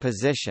Darwin's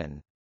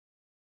position.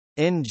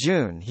 In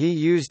June he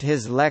used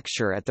his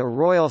lecture at the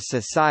Royal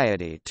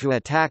Society to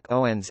attack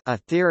Owen's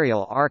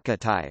ethereal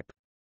archetype.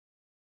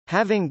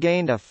 Having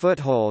gained a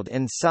foothold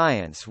in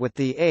science with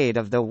the aid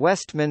of the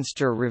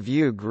Westminster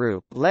Review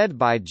Group led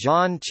by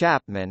John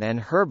Chapman and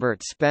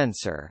Herbert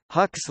Spencer,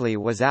 Huxley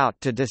was out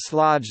to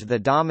dislodge the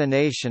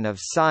domination of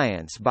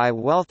science by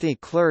wealthy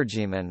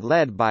clergymen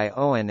led by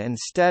Owen,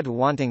 instead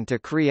wanting to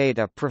create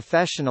a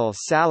professional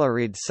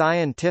salaried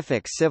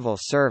scientific civil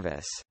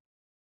service.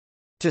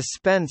 To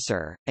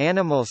Spencer,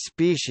 animal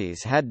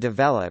species had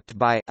developed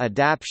by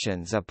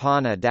adaptations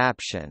upon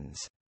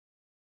adaptations.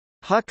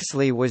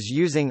 Huxley was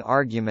using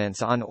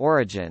arguments on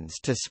origins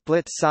to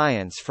split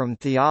science from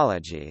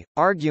theology,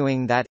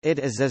 arguing that it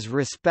is as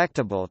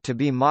respectable to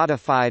be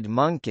modified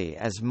monkey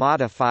as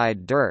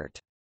modified dirt.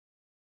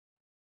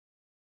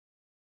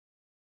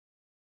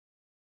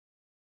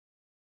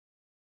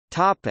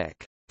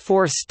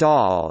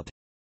 Forestalled.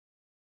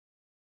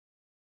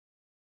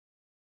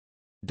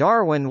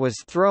 Darwin was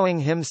throwing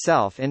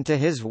himself into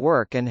his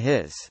work, and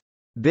his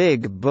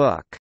big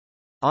book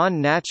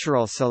on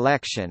natural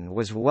selection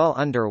was well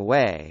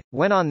underway,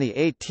 when on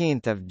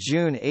 18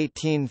 June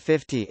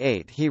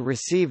 1858 he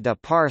received a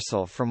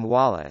parcel from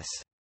Wallace.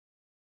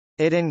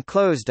 It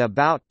enclosed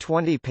about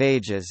 20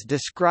 pages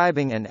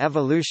describing an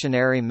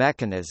evolutionary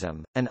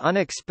mechanism, an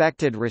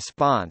unexpected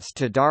response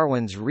to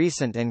Darwin's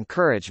recent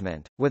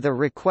encouragement, with a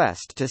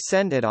request to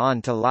send it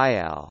on to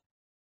Lyell.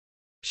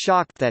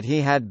 Shocked that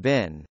he had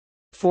been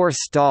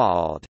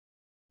forestalled,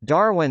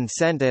 Darwin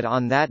sent it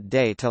on that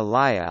day to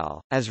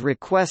Lyell, as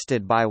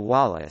requested by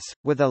Wallace,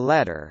 with a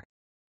letter.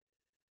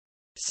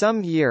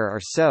 Some year or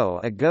so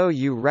ago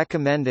you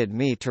recommended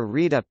me to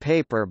read a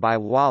paper by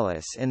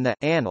Wallace in the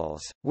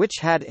Annals, which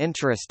had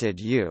interested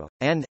you,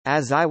 and,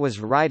 as I was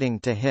writing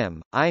to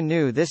him, I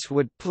knew this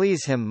would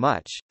please him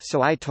much,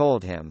 so I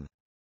told him.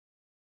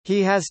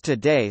 He has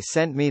today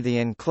sent me the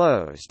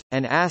enclosed,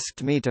 and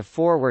asked me to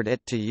forward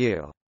it to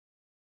you.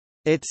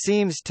 It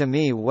seems to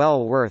me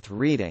well worth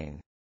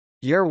reading.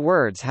 Your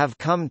words have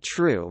come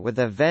true with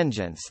a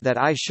vengeance that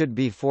I should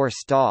be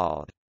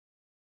forestalled.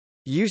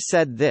 You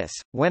said this,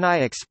 when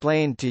I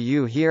explained to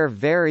you here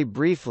very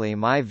briefly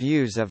my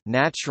views of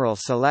natural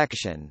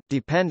selection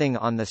depending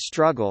on the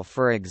struggle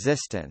for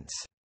existence.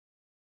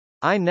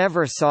 I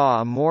never saw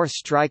a more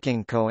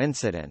striking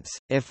coincidence.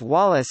 If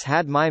Wallace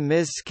had my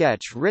Ms.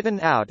 sketch written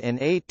out in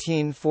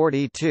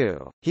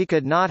 1842, he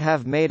could not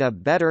have made a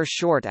better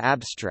short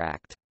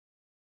abstract.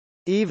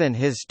 Even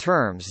his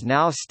terms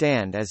now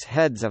stand as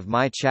heads of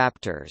my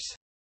chapters.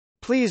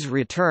 Please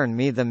return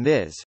me the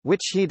Ms.,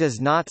 which he does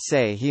not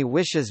say he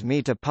wishes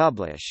me to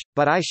publish,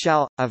 but I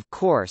shall, of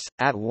course,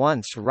 at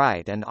once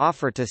write and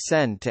offer to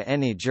send to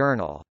any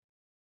journal.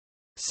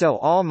 So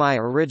all my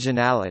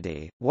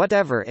originality,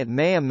 whatever it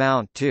may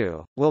amount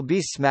to, will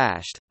be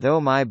smashed, though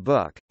my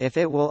book, if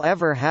it will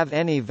ever have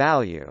any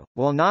value,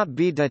 will not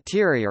be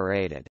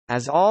deteriorated,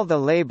 as all the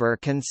labor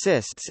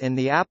consists in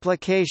the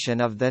application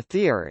of the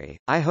theory.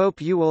 I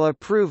hope you will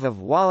approve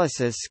of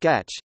Wallace's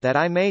sketch, that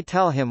I may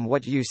tell him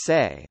what you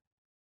say.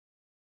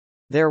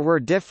 There were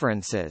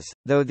differences,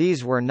 though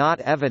these were not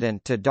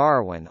evident to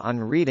Darwin on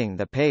reading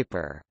the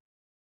paper.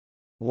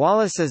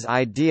 Wallace's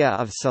idea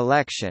of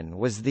selection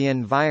was the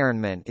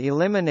environment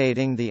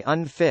eliminating the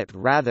unfit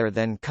rather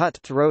than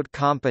cutthroat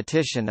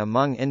competition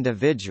among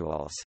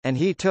individuals, and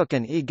he took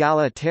an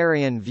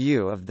egalitarian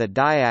view of the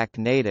Dayak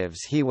natives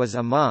he was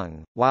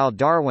among, while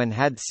Darwin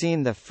had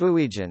seen the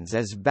Fuegians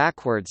as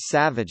backward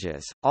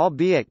savages,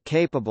 albeit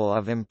capable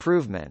of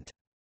improvement.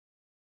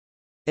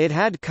 It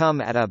had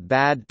come at a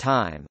bad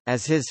time,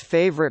 as his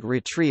favourite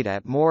retreat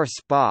at Moor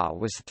Spa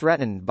was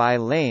threatened by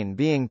Lane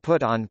being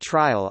put on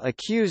trial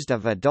accused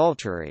of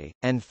adultery,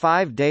 and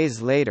 5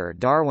 days later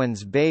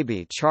Darwin's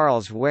baby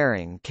Charles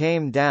Waring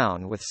came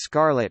down with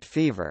scarlet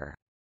fever.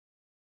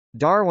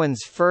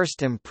 Darwin's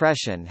first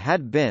impression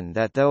had been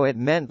that though it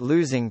meant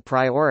losing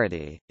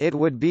priority, it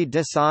would be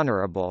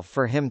dishonourable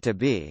for him to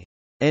be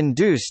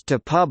induced to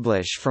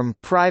publish from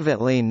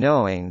privately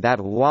knowing that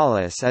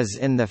Wallace is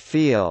in the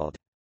field.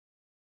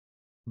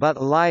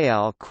 But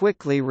Lyell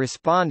quickly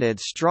responded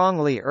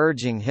strongly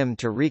urging him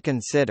to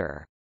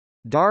reconsider.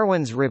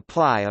 Darwin's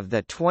reply of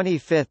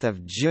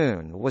 25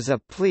 June was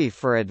a plea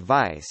for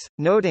advice,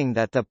 noting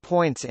that the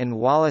points in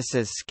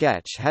Wallace's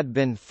sketch had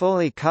been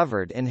fully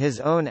covered in his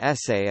own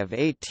essay of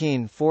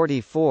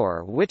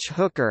 1844 which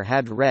Hooker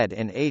had read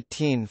in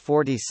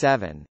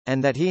 1847,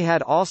 and that he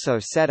had also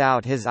set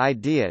out his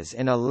ideas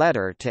in a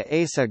letter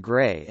to Asa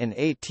Gray in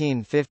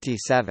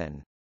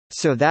 1857.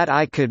 So that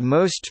I could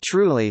most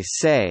truly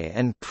say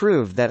and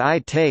prove that I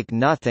take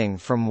nothing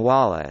from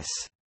Wallace.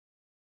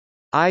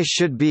 I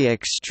should be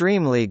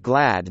extremely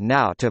glad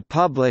now to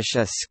publish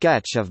a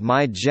sketch of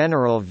my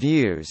general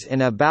views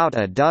in about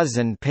a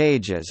dozen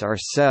pages or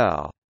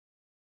so.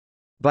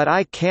 But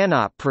I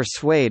cannot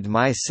persuade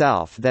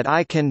myself that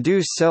I can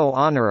do so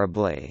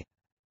honourably.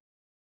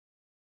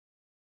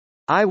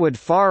 I would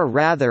far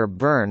rather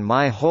burn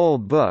my whole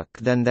book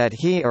than that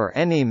he or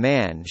any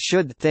man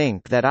should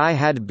think that I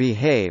had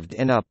behaved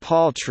in a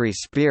paltry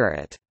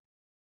spirit."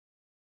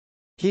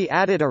 He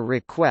added a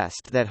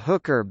request that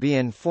Hooker be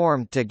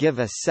informed to give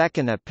a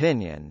second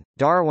opinion.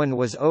 Darwin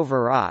was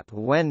overwrought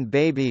when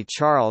baby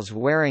Charles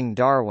Waring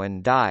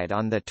Darwin died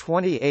on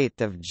 28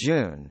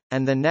 June,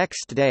 and the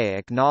next day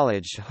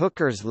acknowledged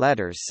Hooker's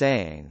letters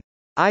saying,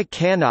 "I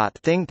cannot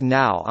think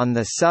now on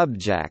the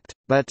subject,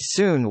 but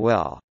soon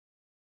will."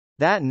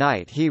 That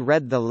night he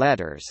read the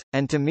letters,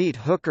 and to meet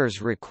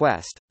Hooker's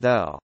request,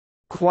 though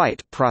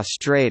quite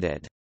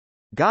prostrated,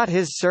 got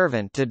his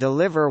servant to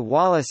deliver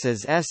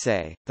Wallace's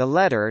essay, the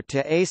letter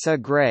to Asa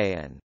Gray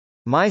and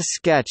 "my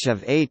sketch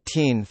of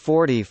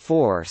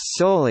 1844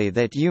 solely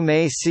that you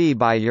may see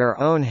by your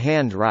own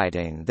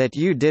handwriting that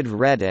you did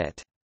read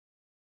it."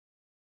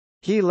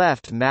 He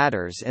left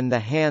matters in the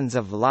hands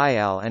of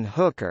Lyell and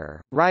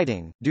Hooker,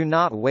 writing, "Do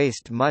not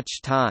waste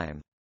much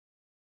time.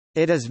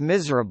 It is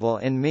miserable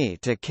in me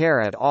to care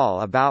at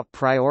all about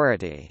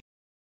priority."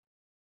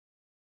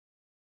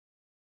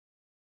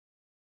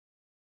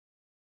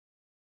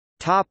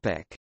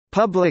 Topic: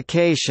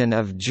 Publication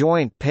of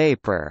joint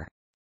paper.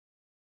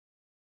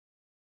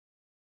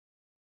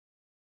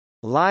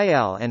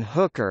 Lyell and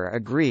Hooker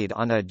agreed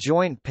on a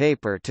joint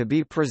paper to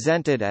be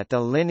presented at the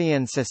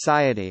Linnean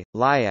Society.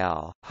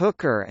 Lyell,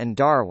 Hooker and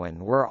Darwin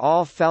were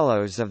all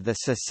Fellows of the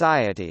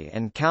Society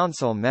and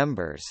Council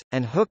members,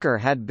 and Hooker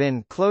had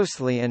been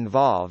closely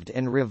involved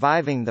in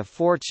reviving the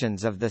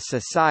fortunes of the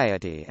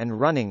Society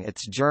and running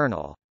its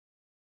journal.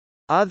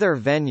 Other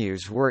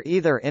venues were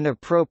either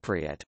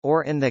inappropriate,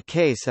 or in the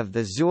case of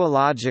the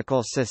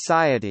Zoological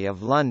Society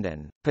of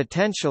London,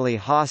 potentially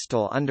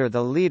hostile under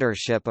the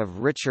leadership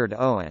of Richard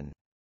Owen.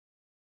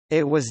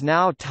 It was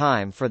now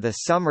time for the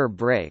summer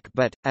break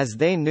but, as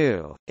they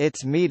knew,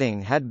 its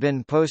meeting had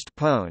been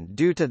postponed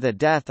due to the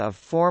death of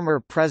former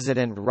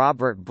President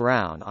Robert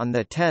Brown on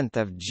 10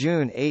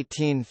 June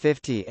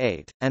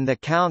 1858, and the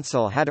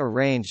Council had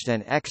arranged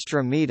an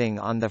extra meeting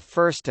on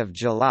 1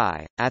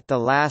 July. At the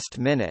last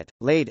minute,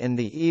 late in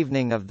the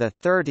evening of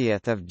 30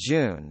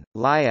 June,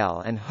 Lyell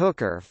and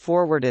Hooker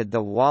forwarded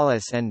the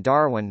Wallace and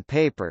Darwin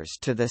papers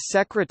to the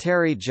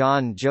Secretary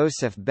John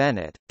Joseph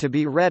Bennett, to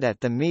be read at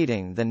the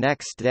meeting the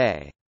next day.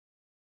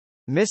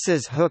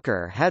 Mrs.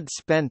 Hooker had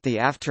spent the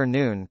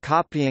afternoon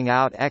copying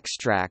out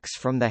extracts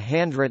from the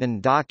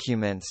handwritten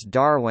documents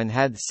Darwin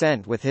had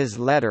sent with his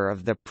letter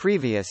of the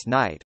previous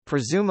night,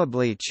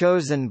 presumably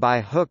chosen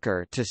by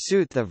Hooker to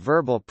suit the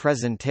verbal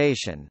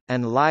presentation,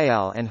 and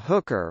Lyell and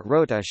Hooker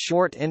wrote a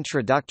short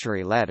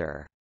introductory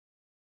letter.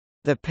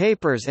 The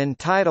papers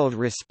entitled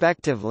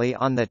respectively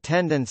On the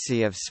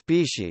Tendency of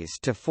Species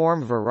to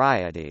Form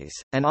Varieties,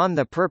 and On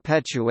the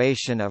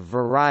Perpetuation of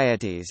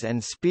Varieties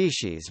and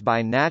Species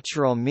by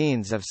Natural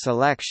Means of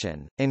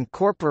Selection,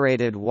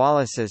 incorporated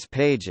Wallace's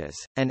pages,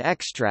 and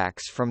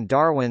extracts from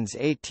Darwin's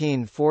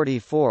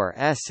 1844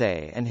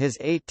 essay and his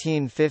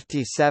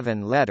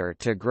 1857 letter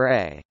to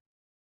Gray.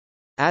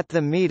 At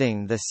the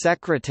meeting the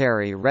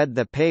secretary read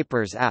the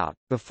papers out,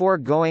 before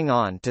going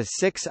on to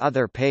 6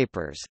 other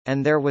papers,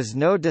 and there was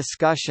no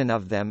discussion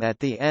of them at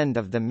the end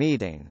of the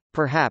meeting,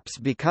 perhaps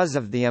because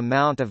of the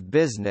amount of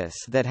business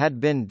that had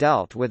been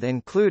dealt with,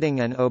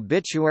 including an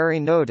obituary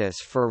notice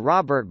for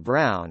Robert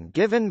Brown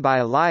given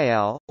by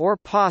Lyell, or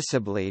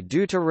possibly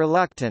due to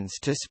reluctance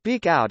to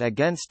speak out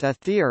against a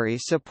theory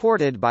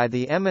supported by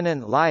the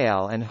eminent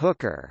Lyell and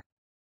Hooker.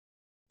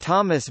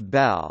 Thomas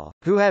Bell,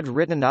 who had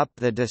written up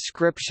the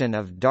description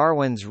of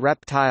Darwin's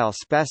reptile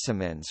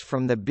specimens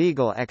from the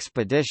Beagle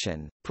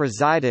expedition,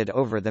 presided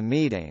over the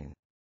meeting.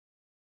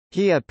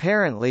 He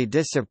apparently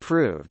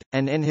disapproved,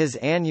 and in his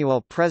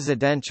annual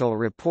presidential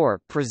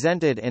report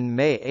presented in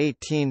May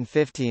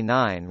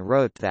 1859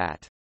 wrote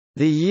that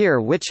the year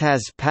which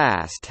has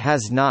passed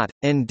has not,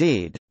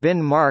 indeed,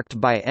 been marked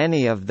by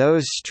any of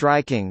those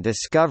striking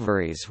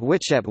discoveries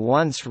which at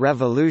once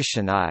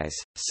revolutionize,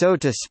 so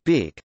to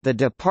speak, the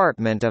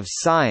department of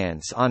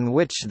science on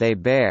which they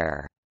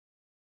bear.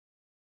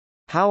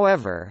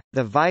 However,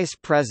 the vice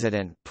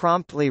president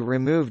promptly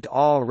removed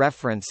all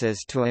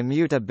references to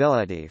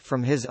immutability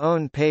from his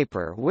own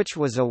paper, which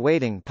was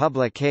awaiting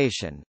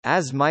publication.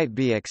 As might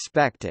be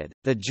expected,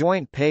 the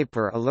joint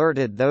paper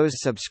alerted those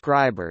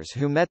subscribers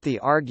who met the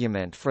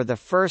argument for the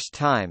first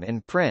time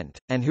in print,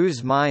 and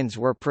whose minds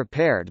were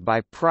prepared by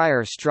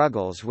prior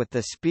struggles with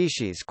the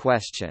species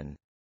question.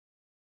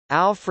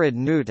 Alfred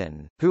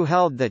Newton, who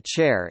held the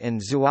chair in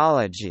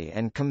zoology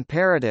and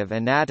comparative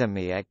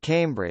anatomy at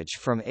Cambridge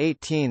from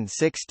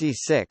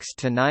 1866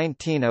 to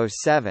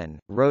 1907,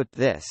 wrote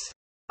this: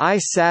 I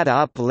sat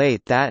up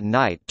late that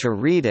night to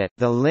read it,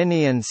 the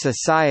Linnean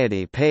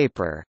Society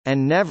paper,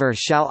 and never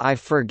shall I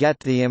forget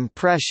the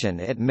impression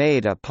it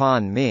made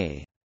upon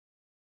me.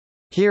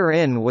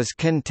 Herein was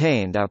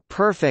contained a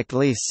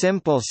perfectly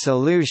simple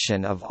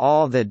solution of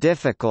all the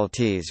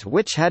difficulties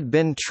which had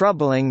been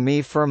troubling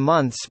me for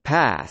months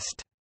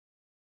past.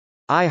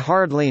 I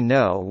hardly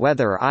know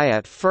whether I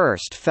at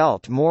first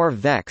felt more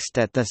vexed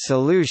at the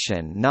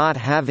solution not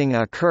having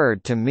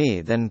occurred to me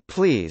than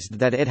pleased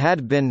that it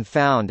had been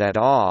found at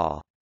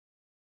all.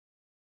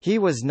 He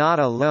was not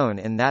alone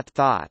in that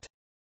thought.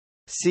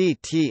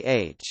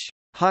 C.T.H.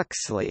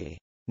 Huxley.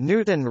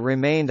 Newton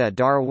remained a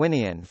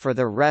Darwinian for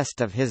the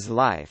rest of his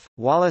life.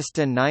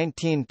 Wollaston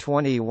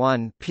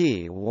 1921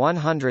 p.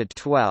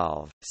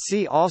 112.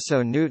 See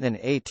also Newton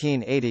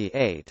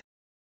 1888.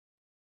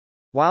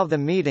 While the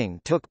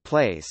meeting took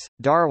place,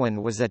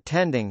 Darwin was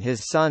attending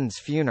his son's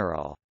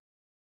funeral.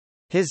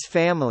 His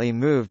family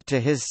moved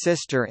to his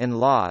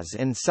sister-in-law's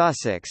in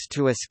Sussex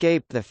to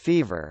escape the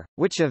fever,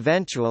 which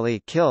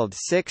eventually killed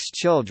 6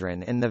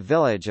 children in the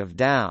village of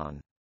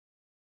Down.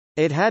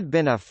 It had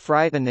been a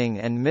frightening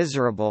and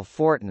miserable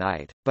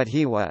fortnight, but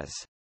he was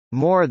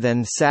more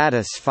than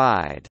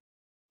satisfied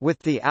with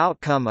the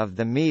outcome of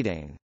the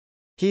meeting.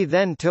 He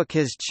then took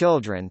his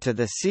children to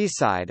the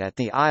seaside at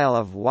the Isle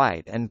of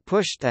Wight and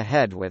pushed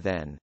ahead with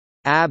an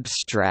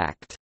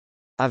abstract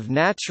of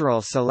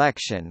natural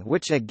selection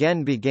which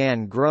again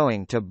began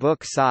growing to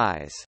book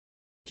size.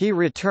 He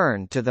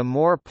returned to the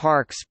Moor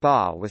Park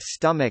Spa with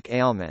stomach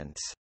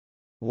ailments.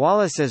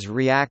 Wallace's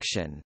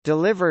reaction,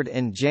 delivered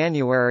in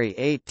January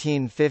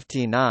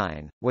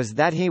 1859, was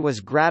that he was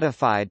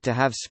gratified to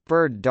have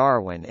spurred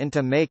Darwin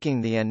into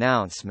making the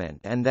announcement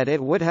and that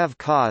it would have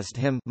caused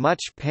him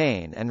much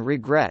pain and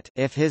regret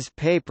if his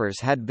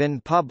papers had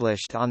been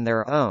published on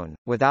their own,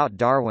 without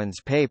Darwin's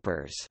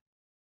papers.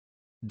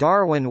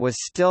 Darwin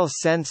was still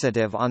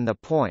sensitive on the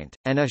point,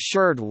 and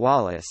assured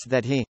Wallace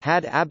that he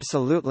had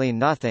absolutely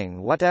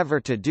nothing whatever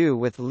to do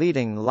with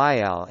leading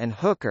Lyell and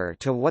Hooker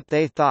to what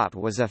they thought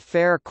was a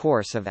fair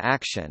course of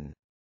action.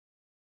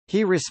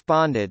 He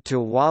responded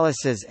to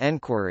Wallace's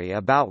enquiry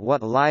about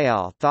what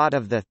Lyell thought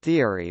of the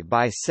theory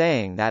by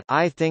saying that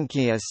I think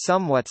he is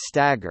somewhat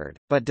staggered,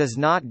 but does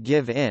not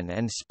give in,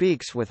 and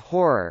speaks with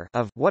horror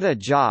of what a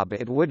job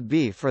it would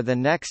be for the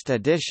next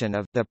edition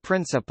of the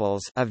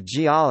Principles of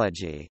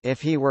Geology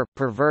if he were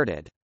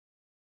perverted.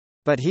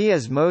 But he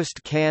is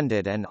most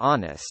candid and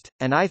honest,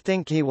 and I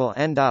think he will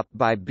end up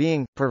by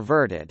being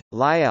perverted.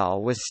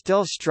 Lyell was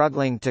still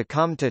struggling to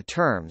come to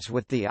terms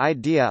with the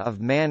idea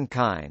of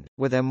mankind,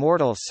 with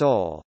immortal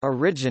soul,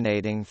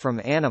 originating from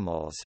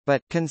animals,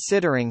 but,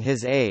 considering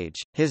his age,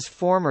 his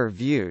former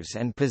views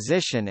and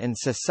position in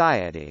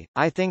society,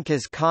 I think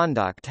his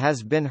conduct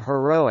has been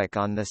heroic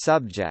on the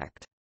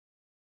subject.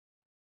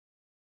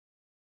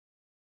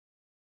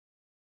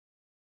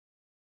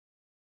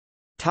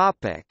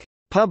 Topic: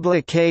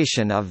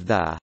 Publication of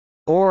the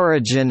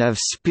Origin of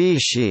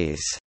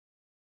Species.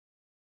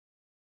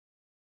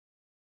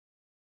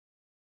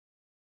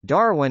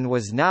 Darwin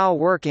was now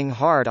working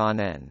hard on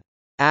an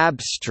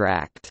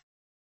abstract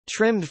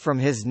trimmed from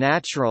his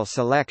natural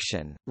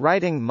selection,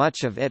 writing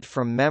much of it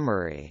from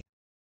memory.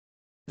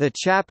 The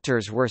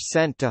chapters were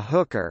sent to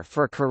Hooker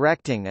for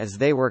correcting as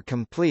they were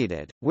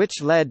completed,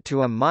 which led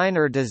to a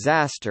minor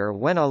disaster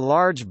when a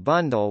large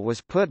bundle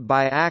was put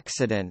by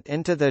accident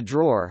into the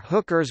drawer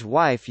Hooker's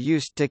wife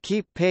used to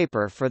keep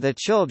paper for the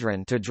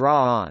children to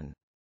draw on.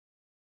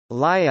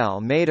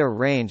 Lyell made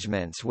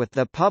arrangements with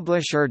the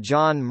publisher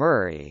John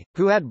Murray,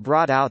 who had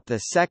brought out the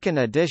second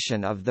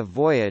edition of The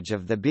Voyage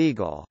of the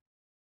Beagle.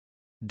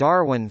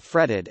 Darwin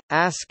fretted,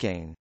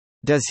 asking,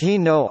 "Does he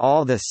know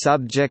all the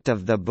subject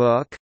of the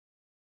book?"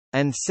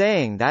 and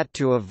saying that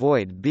to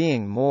avoid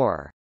being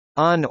more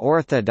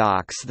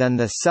unorthodox than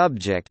the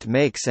subject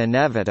makes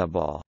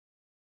inevitable.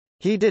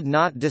 He did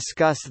not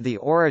discuss the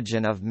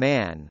origin of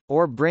man,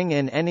 or bring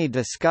in any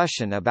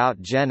discussion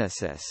about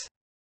Genesis.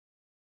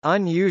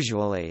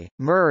 Unusually,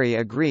 Murray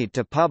agreed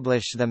to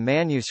publish the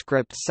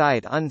manuscript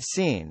sight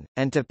unseen,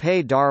 and to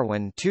pay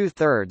Darwin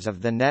 2/3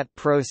 of the net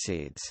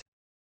proceeds.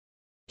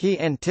 He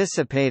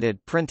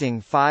anticipated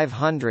printing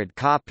 500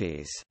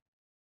 copies.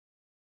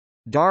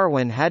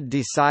 Darwin had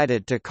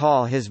decided to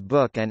call his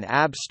book an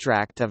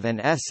abstract of an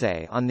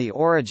essay on the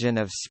origin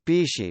of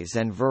species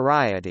and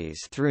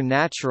varieties through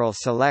natural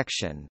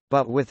selection,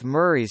 but with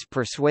Murray's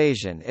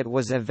persuasion it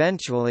was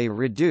eventually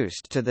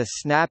reduced to the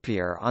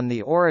snappier on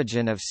the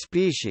origin of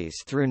species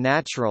through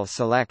natural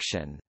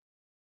selection.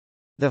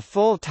 The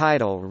full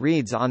title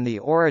reads On the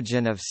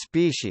Origin of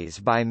Species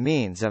by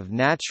Means of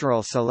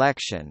Natural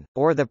Selection,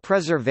 or the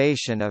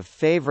Preservation of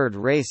Favored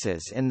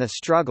Races in the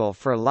Struggle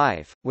for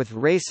Life, with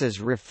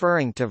races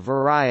referring to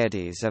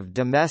varieties of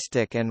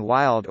domestic and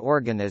wild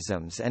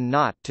organisms and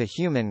not to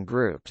human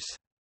groups.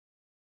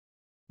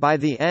 By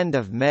the end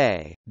of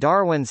May,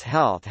 Darwin's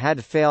health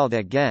had failed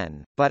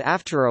again, but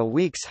after a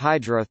week's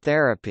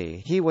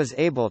hydrotherapy he was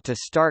able to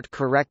start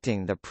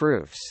correcting the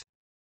proofs.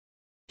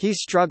 He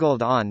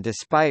struggled on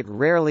despite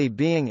rarely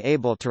being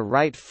able to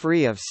write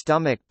free of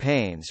stomach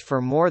pains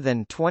for more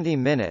than 20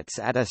 minutes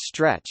at a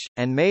stretch,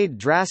 and made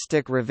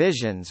drastic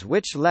revisions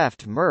which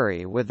left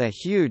Murray with a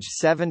huge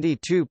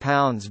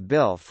 £72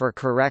 bill for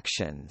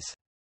corrections.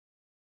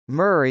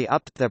 Murray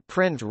upped the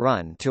print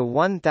run to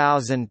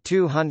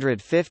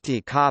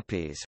 1,250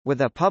 copies,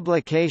 with a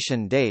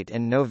publication date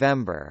in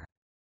November.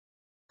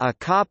 A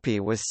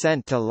copy was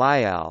sent to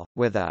Lyell,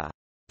 with a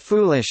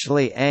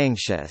 "foolishly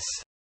anxious"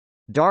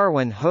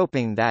 Darwin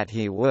hoping that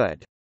he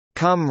would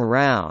 "come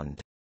round."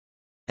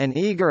 An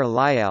eager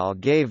Lyell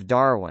gave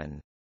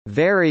Darwin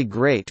 "very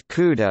great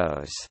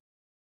kudos,"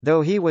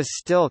 though he was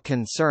still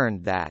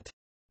concerned that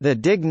 "the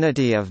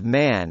dignity of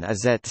man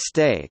is at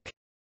stake."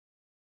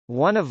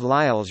 One of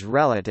Lyell's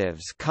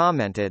relatives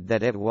commented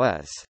that it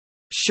was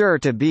 "sure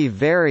to be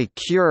very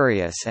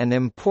curious and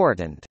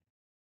important."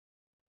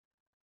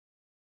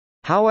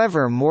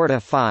 However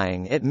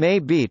mortifying it may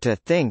be to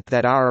think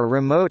that our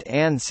remote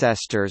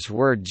ancestors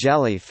were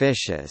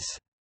jellyfishes.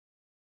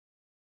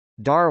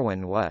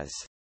 Darwin was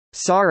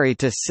sorry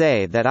to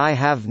say that I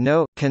have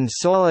no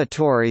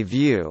consolatory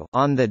view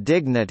on the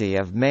dignity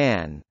of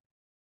man.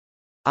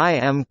 I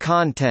am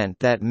content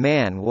that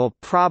man will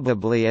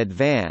probably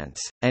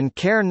advance, and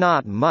care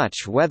not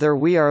much whether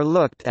we are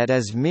looked at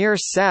as mere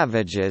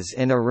savages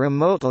in a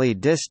remotely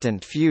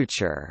distant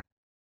future.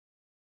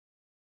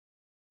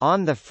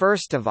 On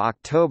 1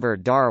 October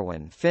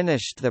Darwin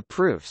finished the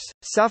proofs,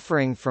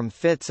 suffering from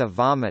fits of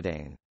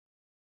vomiting.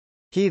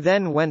 He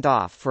then went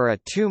off for a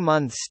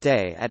 2-month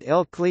stay at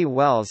Ilkley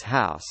Wells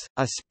House,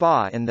 a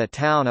spa in the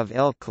town of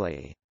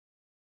Ilkley.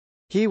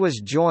 He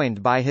was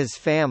joined by his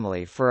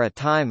family for a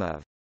time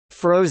of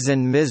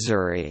 "frozen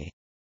misery"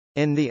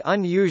 in the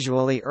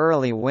unusually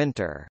early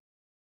winter.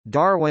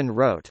 Darwin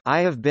wrote, "I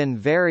have been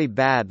very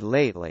bad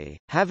lately,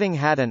 having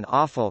had an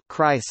awful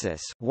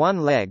crisis,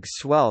 one leg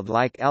swelled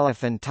like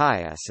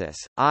elephantiasis,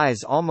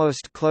 eyes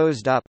almost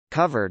closed up,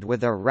 covered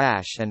with a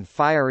rash and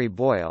fiery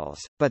boils,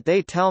 but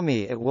they tell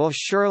me it will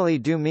surely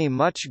do me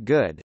much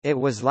good. It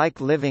was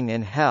like living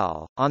in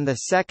hell." On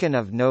the 2nd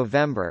of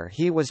November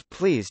he was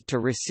pleased to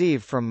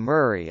receive from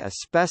Murray a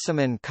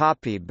specimen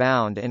copy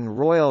bound in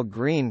royal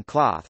green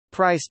cloth,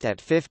 priced at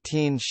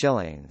 15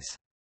 shillings.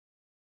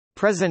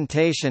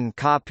 Presentation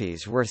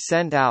copies were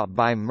sent out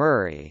by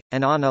Murray,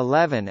 and on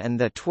 11 and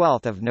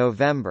 12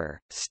 November,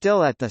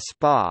 still at the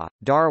spa,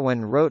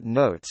 Darwin wrote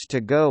notes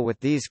to go with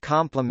these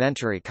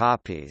complimentary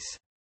copies.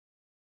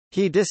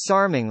 He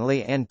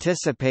disarmingly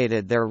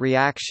anticipated their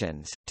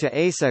reactions.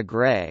 To Asa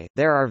Gray,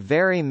 "There are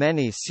very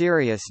many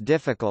serious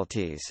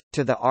difficulties."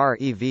 To the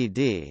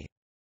REVD.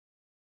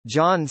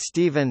 John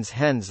Stevens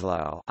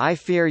Henslow, "I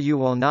fear you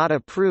will not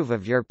approve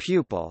of your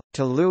pupil."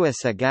 To Louis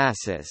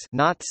Agassiz,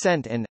 not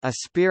sent in "a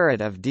spirit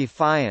of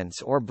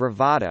defiance or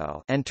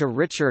bravado," and to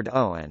Richard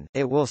Owen,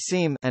 "it will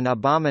seem an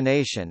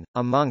abomination,"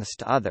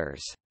 amongst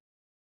others.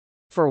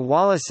 For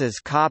Wallace's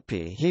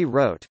copy he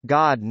wrote,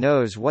 "God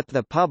knows what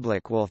the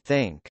public will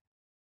think."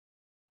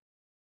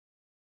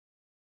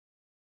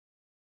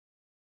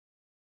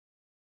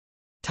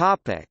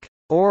 Topic: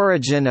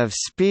 Origin of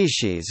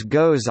Species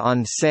goes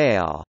on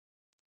sale.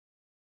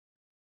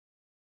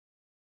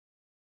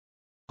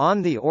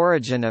 On the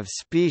Origin of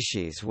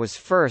Species was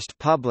first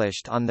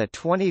published on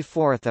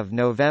 24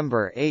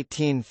 November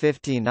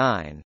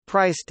 1859,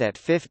 priced at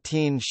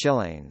 15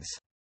 shillings.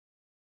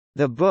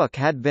 The book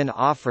had been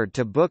offered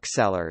to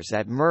booksellers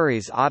at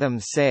Murray's autumn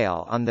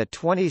sale on the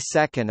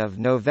 22nd of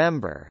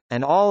November,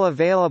 and all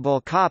available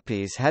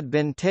copies had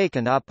been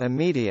taken up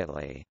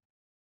immediately.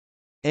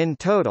 In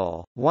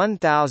total,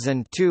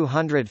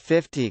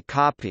 1,250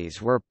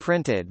 copies were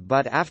printed,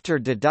 but after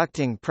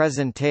deducting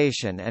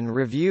presentation and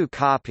review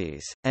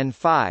copies, and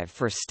 5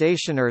 for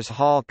Stationers'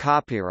 Hall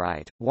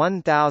copyright,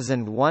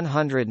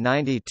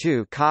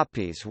 1,192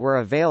 copies were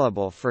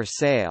available for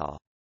sale.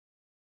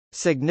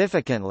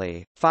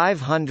 Significantly,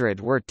 500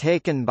 were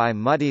taken by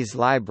Mudie's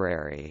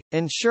Library,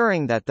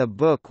 ensuring that the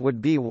book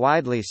would be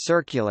widely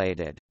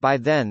circulated. By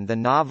then, the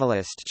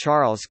novelist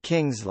Charles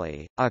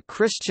Kingsley, a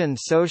Christian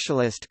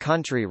Socialist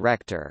country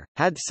rector,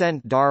 had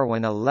sent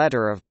Darwin a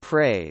letter of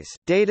praise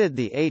dated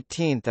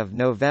 18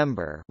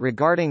 November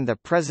regarding the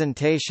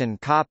presentation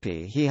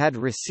copy he had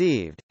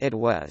received. It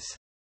was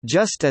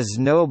just as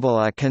noble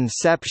a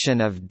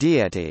conception of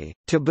deity,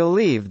 to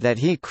believe that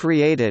he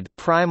created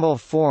primal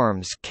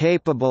forms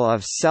capable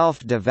of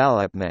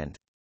self-development,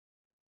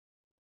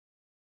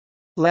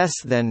 less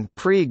than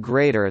pre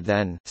greater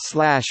than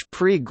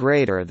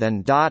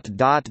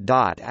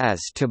as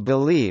to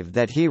believe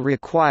that he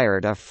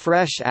required a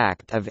fresh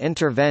act of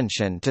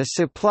intervention to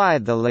supply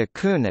the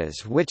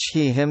lacunas which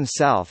he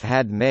himself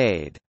had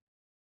made.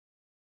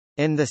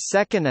 In the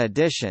second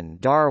edition,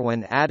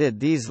 Darwin added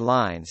these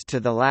lines to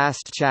the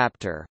last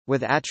chapter,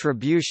 with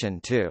attribution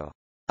to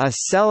a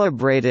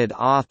celebrated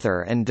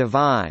author and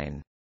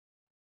divine.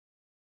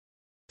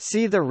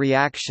 See the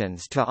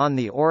reactions to On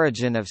the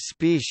Origin of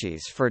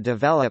Species for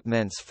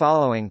developments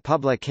following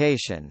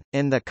publication,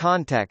 in the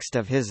context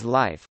of his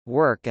life,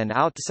 work and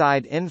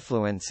outside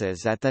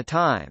influences at the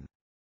time.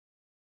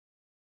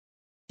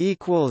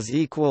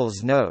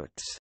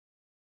 Notes